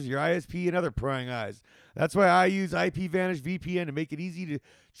 advertisers, your ISP, and other prying eyes. That's why I use IPVanish VPN to make it easy to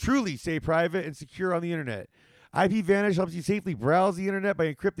truly stay private and secure on the internet. IPVanish helps you safely browse the internet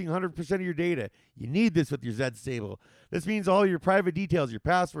by encrypting 100% of your data. You need this with your Zed Stable. This means all your private details, your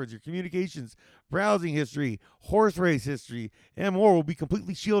passwords, your communications, browsing history, horse race history, and more will be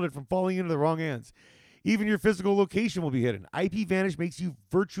completely shielded from falling into the wrong hands. Even your physical location will be hidden. IPVanish makes you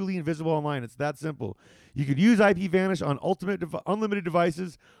virtually invisible online. It's that simple. You can use IPVanish on unlimited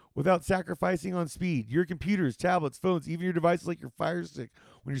devices without sacrificing on speed. Your computers, tablets, phones, even your devices like your Fire Stick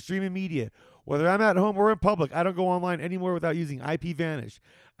when you're streaming media. Whether I'm at home or in public, I don't go online anymore without using IPVanish.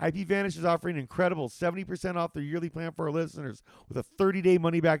 IPVanish is offering an incredible 70% off their yearly plan for our listeners with a 30-day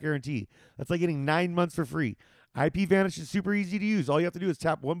money-back guarantee. That's like getting 9 months for free. IPVanish is super easy to use. All you have to do is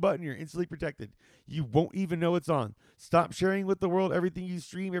tap one button. You're instantly protected. You won't even know it's on. Stop sharing with the world everything you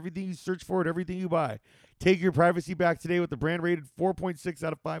stream, everything you search for, and everything you buy. Take your privacy back today with the brand rated 4.6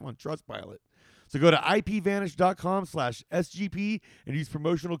 out of 5 on Trustpilot. So go to ipvanish.com/SGP and use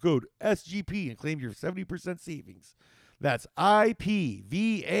promotional code SGP and claim your 70% savings. That's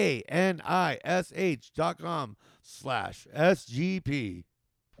ipvanish.com/SGP.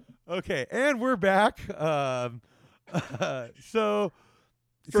 Okay, and we're back. So,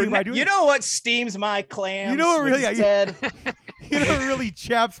 you know what steams my clams? You know what really, said? You know what really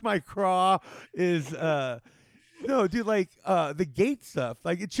chaps my craw is no, dude, like the gate stuff.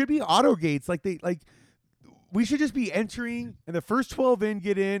 Like it should be auto gates. We should just be entering and the first 12 in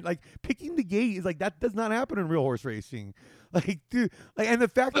get in. Like picking the gate is like that does not happen in real horse racing. Like, dude, like, and the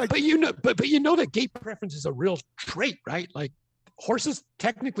fact but you know that gate preference is a real trait, right? Like horses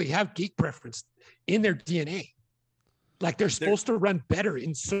technically have gate preference in their DNA. Like they're supposed to run better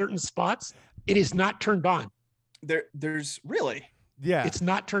in certain spots. It is not turned on. There's really, yeah, it's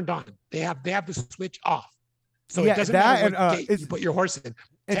not turned on. They have the switch off. So yeah, it doesn't that matter what gate you put your horse in.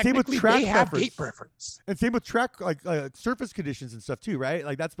 And same with track they have preference. gate preference. And same with track, like surface conditions and stuff too, right?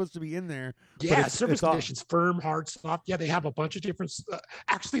 Like that's supposed to be in there. Yeah, surface conditions, firm, hard, soft. Yeah, they have a bunch of different.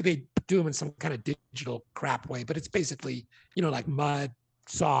 Actually, they do them in some kind of digital crap way, but it's basically, like mud,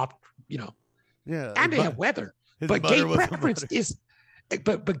 soft, Yeah, and they have weather. But gate preference is,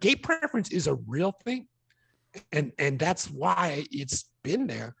 but gate preference is a real thing, and that's why it's been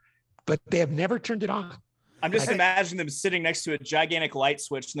there, but they have never turned it on. I'm just imagining them sitting next to a gigantic light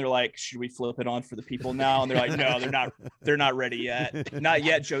switch, and they're like, "Should we flip it on for the people now?" And they're like, "No, they're not ready yet, not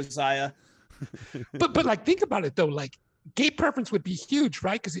yet, Josiah." But like, think about it though. Like, gate preference would be huge,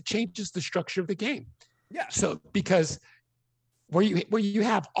 right? Because it changes the structure of the game. Yeah. So because where you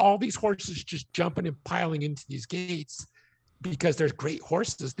have all these horses just jumping and piling into these gates because there's great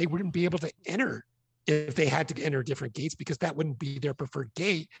horses, they wouldn't be able to enter if they had to enter different gates because that wouldn't be their preferred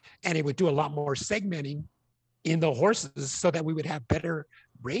gate, and it would do a lot more segmenting in the horses so that we would have better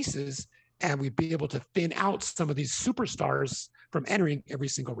races and we'd be able to thin out some of these superstars from entering every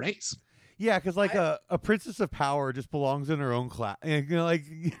single race. Yeah, because like a princess of power just belongs in her own class, and like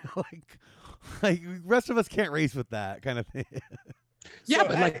rest of us can't race with that kind of thing. Yeah, so,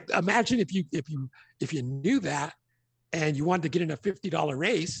 but like imagine if you knew that and you wanted to get in a $50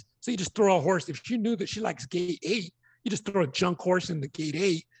 race, so you just throw a horse. If you knew that she likes gate 8, you just throw a junk horse in the gate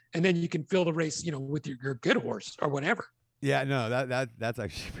 8, and then you can fill the race, with your good horse or whatever. Yeah, no, that's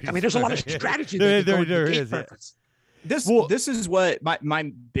actually pretty there's a lot of strategy there is. This is what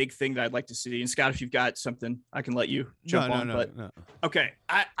my big thing that I'd like to see. And Scott, if you've got something, I can let you jump on. No. Okay,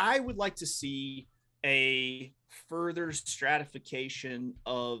 I would like to see a further stratification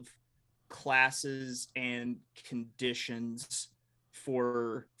of classes and conditions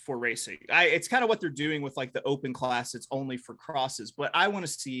for racing. It's kind of what they're doing with like the open class. It's only for crosses, but I want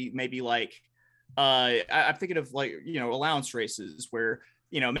to see maybe like I'm thinking of like allowance races where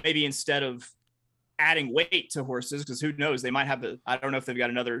maybe instead of adding weight to horses, because who knows, they might have I don't know if they've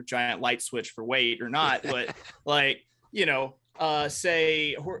got another giant light switch for weight or not, but like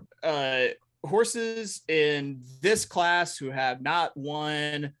say horses in this class who have not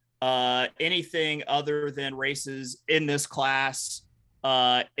won anything other than races in this class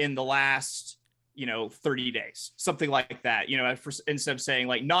in the last 30 days, something like that, instead of saying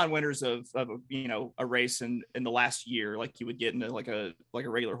like non-winners of a race in the last year, like you would get into like a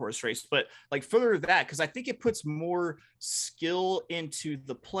regular horse race, but like further that, because I think it puts more skill into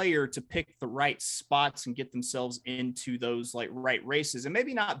the player to pick the right spots and get themselves into those like right races, and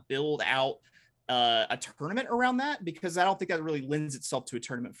maybe not build out a tournament around that, because I don't think that really lends itself to a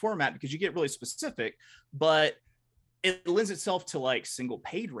tournament format, because you get really specific, but it lends itself to like single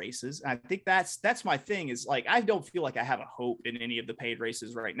paid races. And I think that's my thing, is like, I don't feel like I have a hope in any of the paid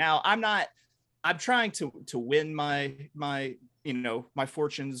races right now. I'm trying to win my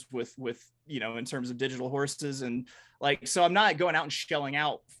fortunes with in terms of digital horses. And like, so I'm not going out and shelling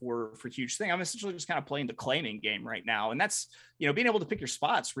out for huge thing. I'm essentially just kind of playing the claiming game right now. And that's, being able to pick your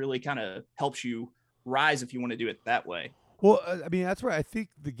spots really kind of helps you rise if you want to do it that way. Well, I mean, that's where I think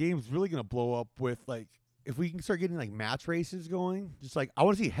the game's really going to blow up with, like, if we can start getting like match races going, just like I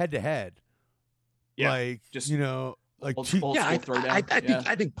want to see head to head. Yeah. Like, just like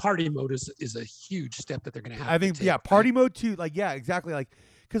I think party mode is a huge step that they're going to have. I think, party mode too. Like, yeah, exactly. Like,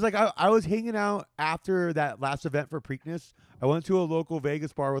 cause like I was hanging out after that last event for Preakness. I went to a local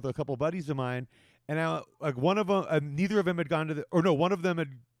Vegas bar with a couple buddies of mine, and one of them, neither of them had gone to one of them had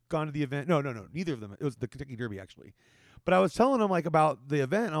gone to the event. No, neither of them. It was the Kentucky Derby actually. But I was telling them like about the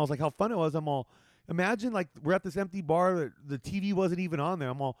event, and I was like how fun it was. I'm all, imagine like we're at this empty bar, the TV wasn't even on there.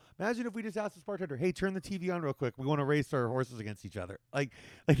 I'm all, imagine if we just asked this bartender, hey, turn the TV on real quick. We want to race our horses against each other. Like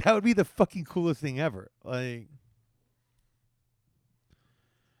that would be the fucking coolest thing ever. Like,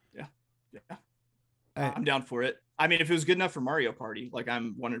 yeah. I'm down for it. I mean, if it was good enough for Mario Party, like I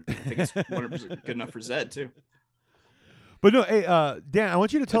think it's 100% good enough for Zed too. But no, hey, Dan, I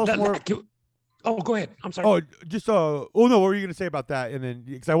want you to tell us more. Go ahead. I'm sorry. What were you going to say about that? And then,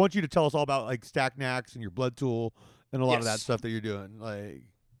 because I want you to tell us all about like Stack Knacks and your blood tool and a lot of that stuff that you're doing. Like,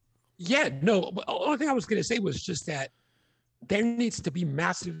 the only thing I was going to say was just that there needs to be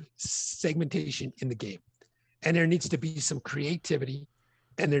massive segmentation in the game, and there needs to be some creativity,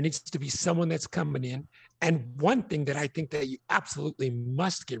 and there needs to be someone that's coming in. And one thing that I think that you absolutely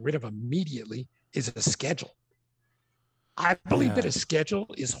must get rid of immediately is a schedule. I believe that a schedule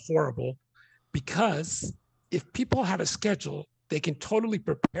is horrible, because if people have a schedule, they can totally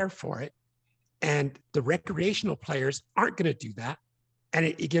prepare for it. And the recreational players aren't going to do that. And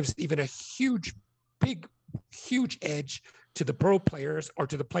it gives even a huge edge to the pro players or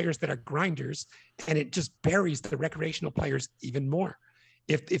to the players that are grinders. And it just buries the recreational players even more.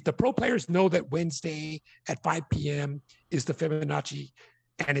 If the pro players know that Wednesday at 5 p.m. is the Fibonacci,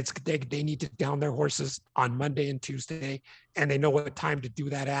 and they need to down their horses on Monday and Tuesday, and they know what time to do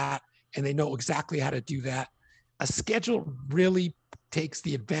that at, and they know exactly how to do that, a schedule really takes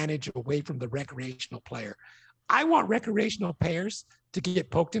the advantage away from the recreational player. I want recreational players to get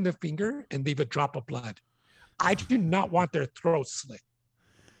poked in the finger and leave a drop of blood. I do not want their throats slit.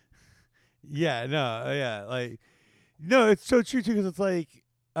 Yeah, no, it's so true too, because it's like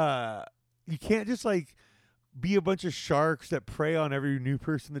you can't just like be a bunch of sharks that prey on every new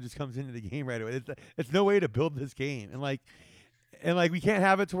person that just comes into the game right away. It's no way to build this game, and like we can't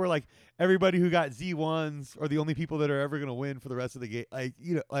have it to where like everybody who got Z1s are the only people that are ever going to win for the rest of the game. Like,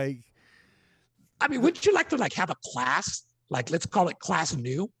 I mean, wouldn't you like to like have a class, like let's call it class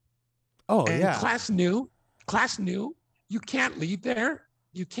new? Oh, and yeah. Class new, you can't leave there.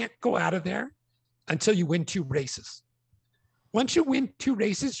 You can't go out of there until you win 2 races. Once you win 2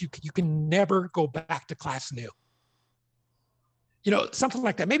 races, you can never go back to class new. Something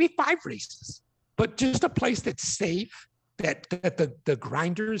like that, maybe 5 races, but just a place that's safe, that the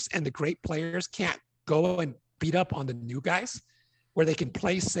grinders and the great players can't go and beat up on the new guys, where they can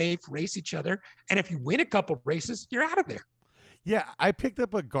play safe, race each other. And if you win a couple races, you're out of there. Yeah, I picked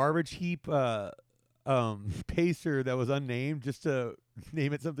up a garbage heap pacer that was unnamed just to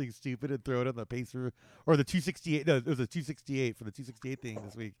name it something stupid and throw it on the pacer or the 268. No, it was a 268 for the 268 thing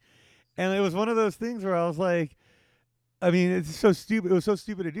this week. And it was one of those things where I was like, I mean, it's so stupid. It was so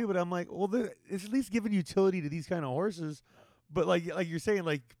stupid to do, but I'm like, well, it's at least giving utility to these kind of horses. But like you're saying,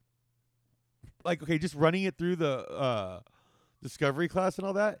 like okay, just running it through the discovery class and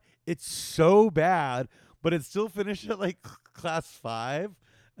all that, it's so bad, but it still finished at like class 5.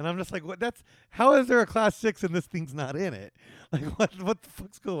 And I'm just like, how is there a class 6 and this thing's not in it? Like, what the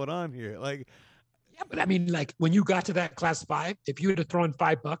fuck's going on here? Like, yeah, but I mean, like when you got to that class 5, if you would have thrown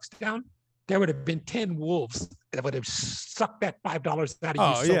 $5 down, there would have been 10 wolves that would have sucked that $5 out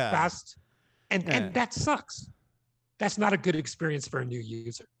of you so fast. And that sucks. That's not a good experience for a new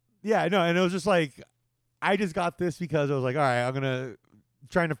user. Yeah, I know. And it was just like, I just got this because I was like, all right, I'm gonna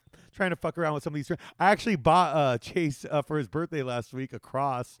trying to fuck around with some of these. I actually bought Chase for his birthday last week a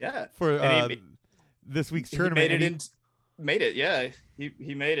cross. Yeah. For this week's tournament. He made it. Yeah,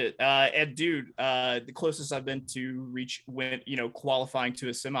 he made it. And dude, the closest I've been to qualifying to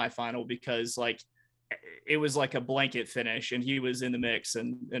a semifinal, because like it was like a blanket finish, and he was in the mix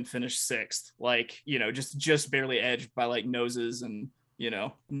and finished 6th. Like just barely edged by like noses and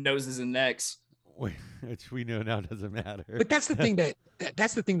necks. Which we know now doesn't matter. But that's the thing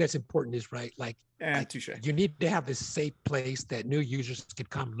that's important is, right? Like, touche. You need to have this safe place that new users can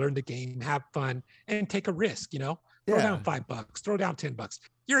come learn the game, have fun, and take a risk. Throw down $5, throw down $10.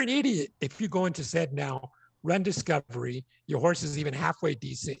 You're an idiot if you go into ZED now, run discovery, your horse is even halfway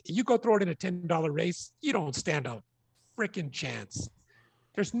decent, you go throw it in a $10 race, you don't stand a freaking chance.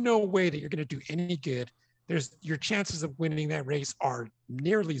 There's no way that you're going to do any good. Your chances of winning that race are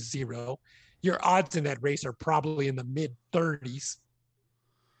nearly 0. Your odds in that race are probably in the mid 30s.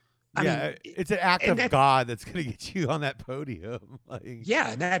 I mean, it's an act of God that's going to get you on that podium.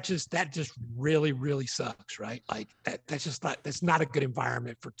 And that just really, really sucks, right? Like that's not a good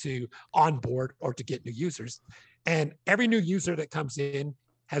environment to onboard or to get new users. And every new user that comes in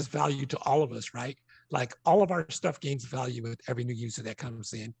has value to all of us, right? Like all of our stuff gains value with every new user that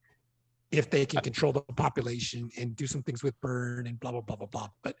comes in, if they can control the population and do some things with burn and blah, blah, blah, blah, blah.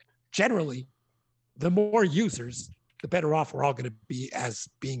 But generally, the more users, the better off we're all going to be as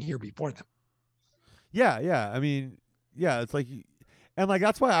being here before them. Yeah. I mean, it's like, and like,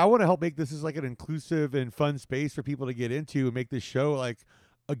 that's why I want to help make this as like an inclusive and fun space for people to get into and make this show like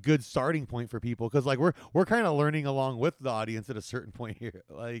a good starting point for people. Cause like we're kind of learning along with the audience at a certain point here.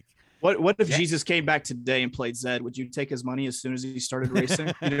 Like, what if Jesus came back today and played ZED? Would you take his money as soon as he started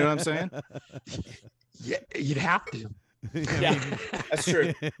racing? You know what I'm saying? Yeah, you'd have to. Yeah, that's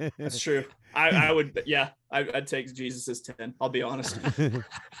true. That's true. I would. Yeah, I'd take Jesus's 10. I'll be honest.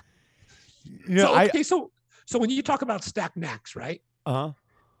 So when you talk about stack knacks, right?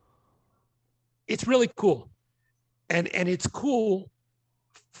 It's really cool, and it's cool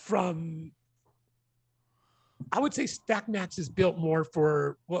from. I would say stack knacks is built more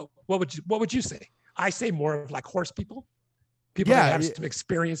for what would you say? I say more of like horse people. People that have some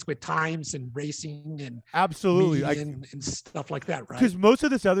experience with times and racing and absolutely and stuff like that, right? Because most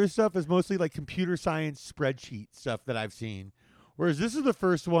of this other stuff is mostly like computer science spreadsheet stuff that I've seen, whereas this is the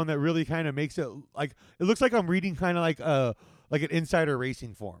first one that really kind of makes it like it looks like I'm reading kind of like an insider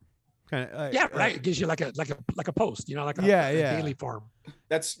racing form, kind of. It gives you like a post, like a daily form.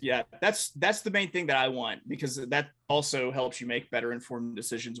 That's the main thing that I want, because that also helps you make better informed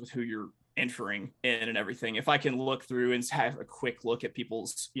decisions with who you're entering in and everything. If I can look through and have a quick look at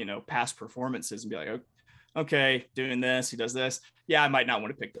people's past performances and be like, okay, doing this, he does this, I might not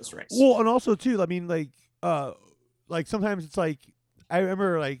want to pick this race. Well, and also too, I mean, like sometimes it's like I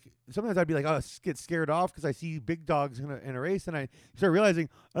remember like sometimes I'd be like, get scared off because I see big dogs in a race, and I start realizing,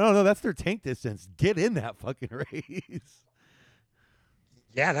 I don't know, that's their tank distance. Get in that fucking race.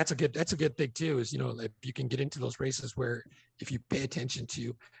 Yeah, that's a good thing too, is, if you can get into those races where if you pay attention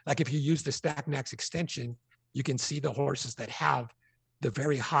to, like if you use the Stack Max extension, you can see the horses that have the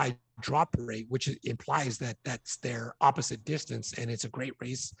very high drop rate, which implies that that's their opposite distance. And it's a great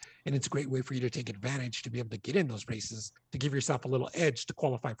race. And it's a great way for you to take advantage to be able to get in those races, to give yourself a little edge to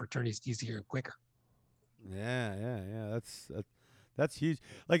qualify for tourneys easier and quicker. Yeah. That's huge.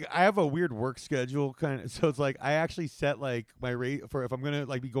 Like I have a weird work schedule kind of, so it's like I actually set like my rate for if I'm gonna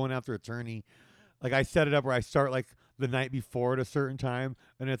like be going after a tourney. Like I set it up where I start like the night before at a certain time,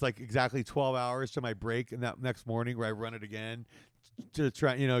 and it's like exactly 12 hours to my break, and that next morning where I run it again to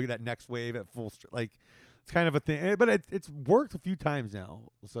try, that next wave at full. Like it's kind of a thing, but it's worked a few times now.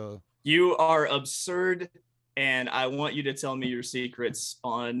 So You are absurd, and I want you to tell me your secrets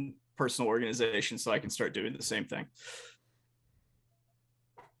on personal organization so I can start doing the same thing.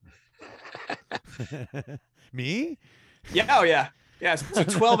 Me? Yeah. Oh, yeah. Yeah. So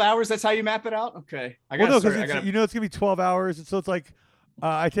 12 hours. That's how you map it out. Okay. I got Well, no, because it's gonna be 12 hours, and so it's like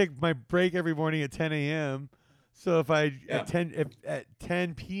I take my break every morning at 10 a.m. So if at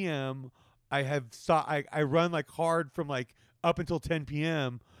 10 p.m. I run like hard from like up until 10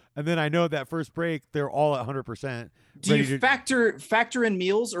 p.m. and then I know that first break they're all at 100%. Do you factor in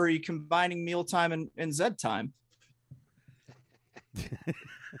meals, or are you combining meal time and ZED time?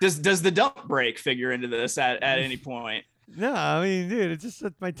 Does the dump break figure into this at any point? No, I mean, dude, it's just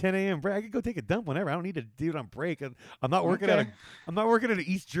at my 10 a.m. break. I could go take a dump whenever. I don't need to do it on break. I'm not working at an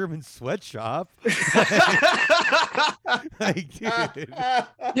East German sweatshop. Like, dude.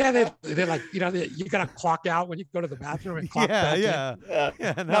 Yeah, they're like, you got to clock out when you go to the bathroom and clock back in. Yeah.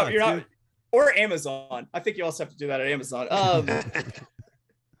 No, you're not. Or Amazon. I think you also have to do that at Amazon.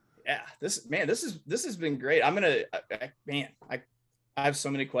 Yeah, this has been great. I have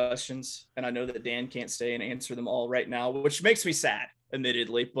so many questions, and I know that Dan can't stay and answer them all right now, which makes me sad,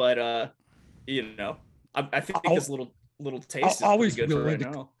 admittedly. But I think this little taste is always pretty good for right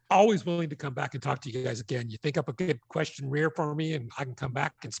now. Always willing to come back and talk to you guys again. You think up a good question rear for me, and I can come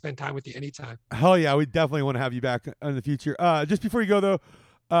back and spend time with you anytime. Hell yeah, we definitely want to have you back in the future. Just before you go though,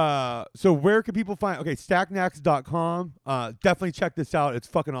 so where can people find? Okay, stacknax.com. Definitely check this out. It's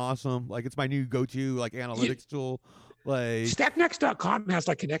fucking awesome. Like it's my new go-to like analytics tool. Like stacknext.com has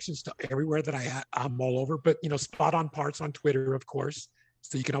like connections to everywhere that I'm all over, but Spot On Parts on Twitter, of course.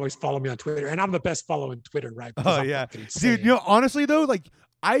 So you can always follow me on Twitter, and I'm the best follow on Twitter, right? Oh yeah, dude. Honestly though, like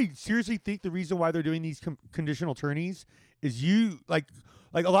I seriously think the reason why they're doing these conditional tourneys is you like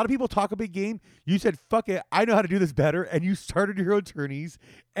a lot of people talk a big game. You said, fuck it, I know how to do this better. And you started your own tourneys,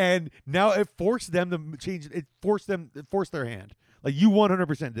 and now it forced them to change. It forced their hand. Like you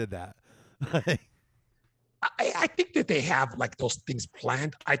 100% did that. I think that they have like those things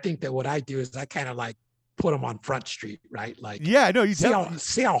planned. I think that what I do is I kind of like put them on Front Street, right? Like, yeah, I know you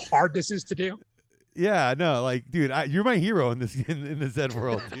see how hard this is to do. Yeah, no, like, dude, you're my hero in this in the ZED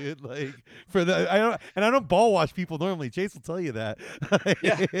world, dude. Like, I don't ball watch people normally. Chase will tell you that.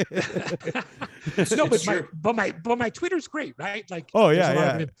 Yeah. No, but my Twitter's great, right? Like, oh there's yeah, a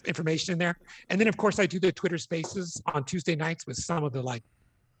lot of information in there, and then of course I do the Twitter Spaces on Tuesday nights with some of the like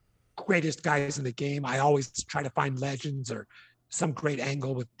greatest guys in the game. I always try to find legends or some great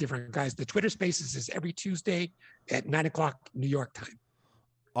angle with different guys. The Twitter Spaces is every Tuesday at 9:00 New York time.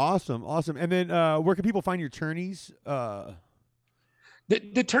 Awesome. And then where can people find your tourneys? The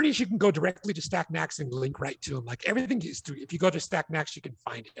tourneys, you can go directly to StackNax and link right to them. Like everything is through. If you go to StackNax, you can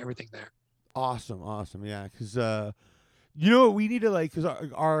find everything there. Awesome. Yeah, because what we need to like, because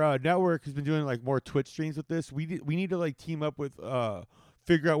our network has been doing like more Twitch streams with this. We need to like team up with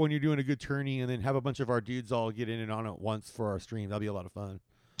figure out when you're doing a good tourney, and then have a bunch of our dudes all get in and on it once for our stream. That'll be a lot of fun.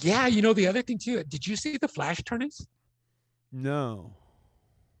 Yeah, the other thing too. Did you see the Flash tourneys? No.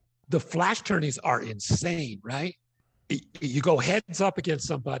 The Flash tourneys are insane, right? You go heads up against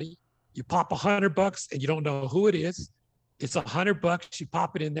somebody, you pop $100 and you don't know who it is. It's $100. You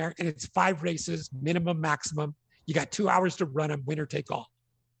pop it in there, and it's 5 races, minimum, maximum. You got 2 hours to run them, winner take all.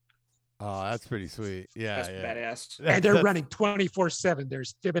 Oh, that's pretty sweet. Yeah, that's badass. And they're running 24/7.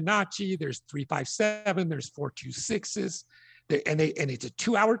 There's Fibonacci, there's 357, there's 426s. And it's a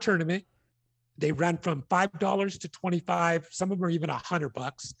 2-hour tournament. They run from $5 to $25. Some of them are even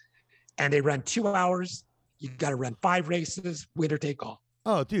 $100, and they run 2 hours. You got to run 5 races, winner take all.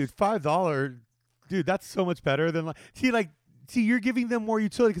 Oh, dude, $5, dude, that's so much better than see, you're giving them more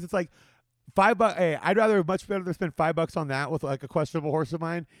utility, because it's like $5. Hey, I'd rather much better to spend $5 on that with like a questionable horse of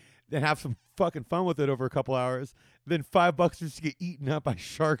mine and have some fucking fun with it over a couple hours than $5 just to get eaten up by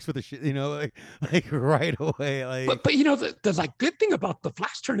sharks with a shit, like right away. Like, but the like good thing about the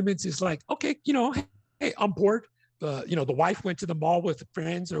Flash tournaments is like, okay, hey, I'm bored. The wife went to the mall with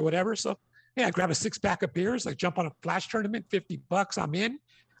friends or whatever, so hey, I grab a 6-pack of beers, I jump on a Flash tournament, $50, I'm in.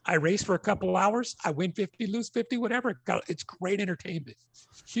 I race for a couple hours, I win 50, lose 50, whatever. It's great entertainment,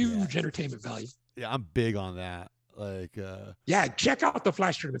 huge entertainment value. Yeah, I'm big on that. Like, yeah, check out the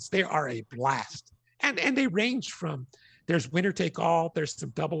Flash tournaments. They are a blast, and they range from, there's winner take all, there's some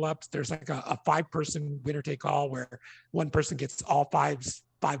double ups, there's like a 5-person winner take all where one person gets all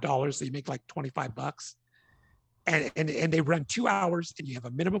 $5, so you make like $25. and they run 2 hours, and you have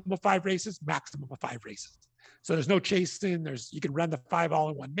a minimum of 5 races, maximum of 5 races. So there's no chasing. You can run the 5 all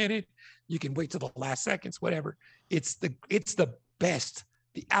in 1 minute. You can wait till the last seconds, whatever. It's the best,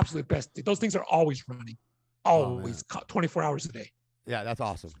 the absolute best. Those things are always running, always 24 hours a day. Yeah, that's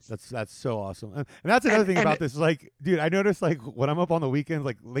awesome. That's so awesome. And that's another thing about this. Like, dude, I noticed like when I'm up on the weekends,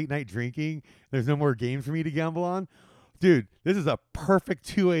 like late night drinking, there's no more games for me to gamble on. Dude, this is a perfect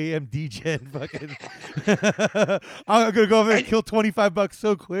 2 a.m. DGen fucking. I'm gonna go over there and kill $25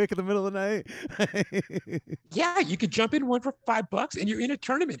 so quick in the middle of the night. Yeah, you could jump in one for $5 and you're in a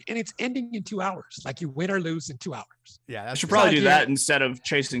tournament and it's ending in 2 hours. Like you win or lose in 2 hours. Yeah, I should probably do that instead of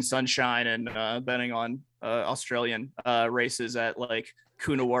chasing sunshine and betting on Australian races at like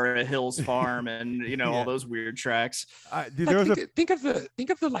Coonawarra Hills Farm and all those weird tracks. Dude, think of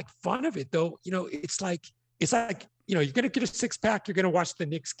the like fun of it though. It's like you're gonna get a 6-pack, you're gonna watch the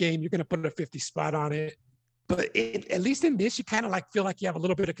Knicks game, you're gonna put a 50 spot on it. But at least in this, you kind of like feel like you have a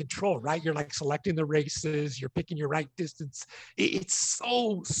little bit of control, right? You're like selecting the races, you're picking your right distance. It's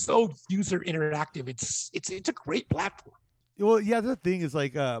so user interactive. It's a great platform. Well, yeah, the thing is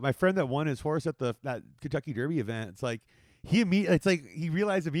like my friend that won his horse at that Kentucky Derby event. It's like he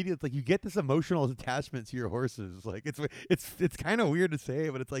realized immediately, it's like you get this emotional attachment to your horses. Like it's kind of weird to say,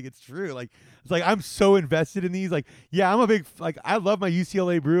 but it's like it's true. Like it's like I'm so invested in these. Like yeah, I'm a big I love my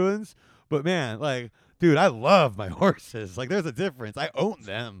UCLA Bruins, but man, like. Dude, I love my horses. Like, there's a difference. I own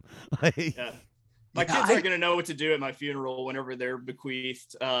them. Like, yeah. My kids are going to know what to do at my funeral whenever they're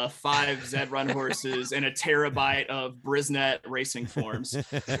bequeathed 5 ZED run horses and a terabyte of Brisnet racing forms.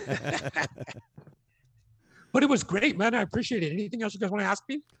 But it was great, man. I appreciate it. Anything else you guys want to ask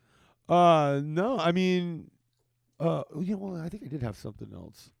me? No. I mean, I think I did have something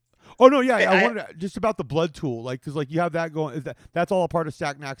else. Oh, no, yeah. I wanted to, just about the blood tool. Like, because, like, you have that going. That's all a part of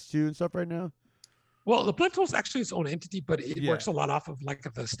StackNax too and stuff right now? Well, the blood tool is actually its own entity, but it works a lot off of like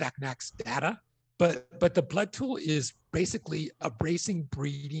the StackNax data. But the blood tool is basically a racing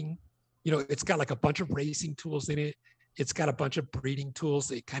breeding. It's got like a bunch of racing tools in it. It's got a bunch of breeding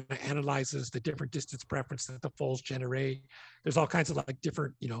tools. It kind of analyzes the different distance preference that the foals generate. There's all kinds of like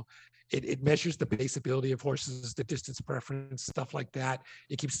different, it measures the base ability of horses, the distance preference, stuff like that.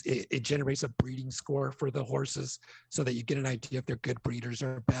 It generates a breeding score for the horses so that you get an idea if they're good breeders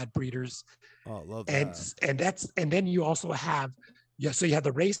or bad breeders. Oh, love that. And then you also have, so you have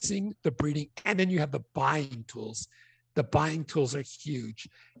the racing, the breeding, and then you have the buying tools. The buying tools are huge.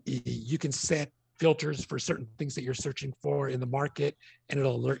 You can set filters for certain things that you're searching for in the market, and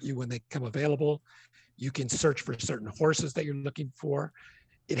it'll alert you when they come available. You can search for certain horses that you're looking for.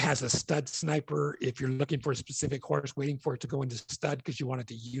 It has a stud sniper. If you're looking for a specific horse, waiting for it to go into stud because you wanted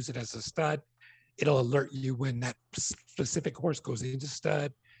to use it as a stud, it'll alert you when that specific horse goes into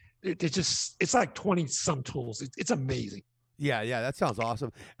stud. It's like 20 some tools. It's amazing. Yeah, that sounds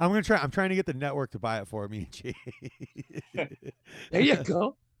awesome. I'm trying to get the network to buy it for me. There you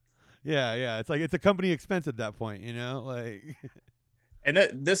go. Yeah. It's like it's a company expense at that point, like. And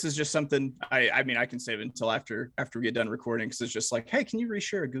this is just something I mean I can save it until after we get done recording, because it's just like, hey, can you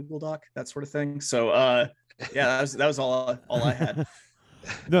reshare a Google Doc, that sort of thing. So yeah, that was all I had.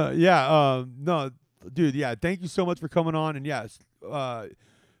 No, dude, yeah. Thank you so much for coming on, and yes,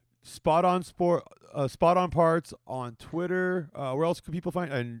 Spot On Parts on Twitter. Where else can people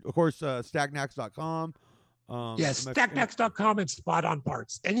find? And of course, StackNax.com. Yes, StackNax.com and Spot On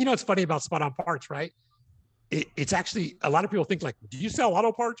Parts. And it's funny about Spot On Parts, right? It's actually, a lot of people think like, do you sell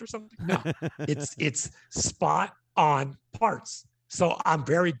auto parts or something? No, it's Spot On Parts. So I'm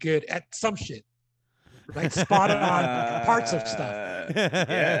very good at some shit, right? Spot on parts of stuff.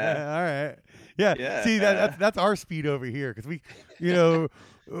 Yeah. All right. Yeah. See, that's our speed over here, because we,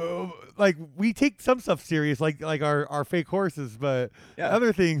 like we take some stuff serious, like our fake horses, but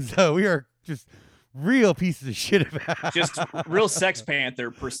other things, we are just real pieces of shit about. Just real Sex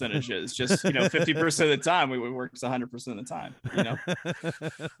Panther percentages. Just 50% of the time we work 100% of the time.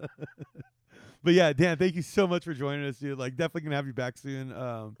 But yeah, Dan, thank you so much for joining us, dude. Like, definitely gonna have you back soon.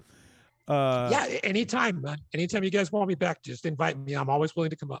 Yeah, anytime, man. Anytime you guys want me back, just invite me. I'm always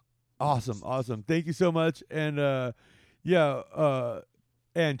willing to come up. Awesome. Thank you so much. And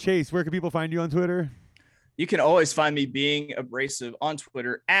and Chase, where can people find you on Twitter? You can always find me being abrasive on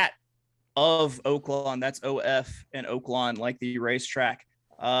Twitter at of Oaklawn. That's OF and Oaklawn, like the racetrack.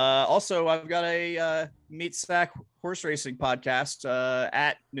 Also, I've got a meat sack horse racing podcast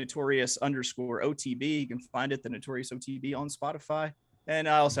at notorious_OTB. You can find it, the Notorious OTB, on Spotify. And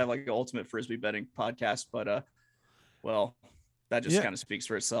I also have like an ultimate frisbee betting podcast, but that just kind of speaks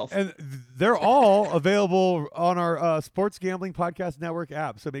for itself. And they're all available on our Sports Gambling Podcast Network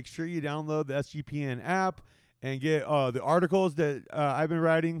app. So make sure you download the SGPN app and get the articles that I've been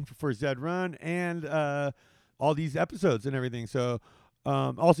writing for ZED Run and all these episodes and everything. So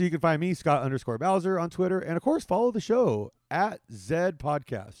also you can find me, Scott_Bowser on Twitter. And of course, follow the show at ZED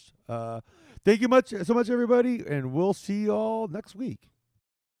Podcast. Thank you so much, everybody. And we'll see y'all next week.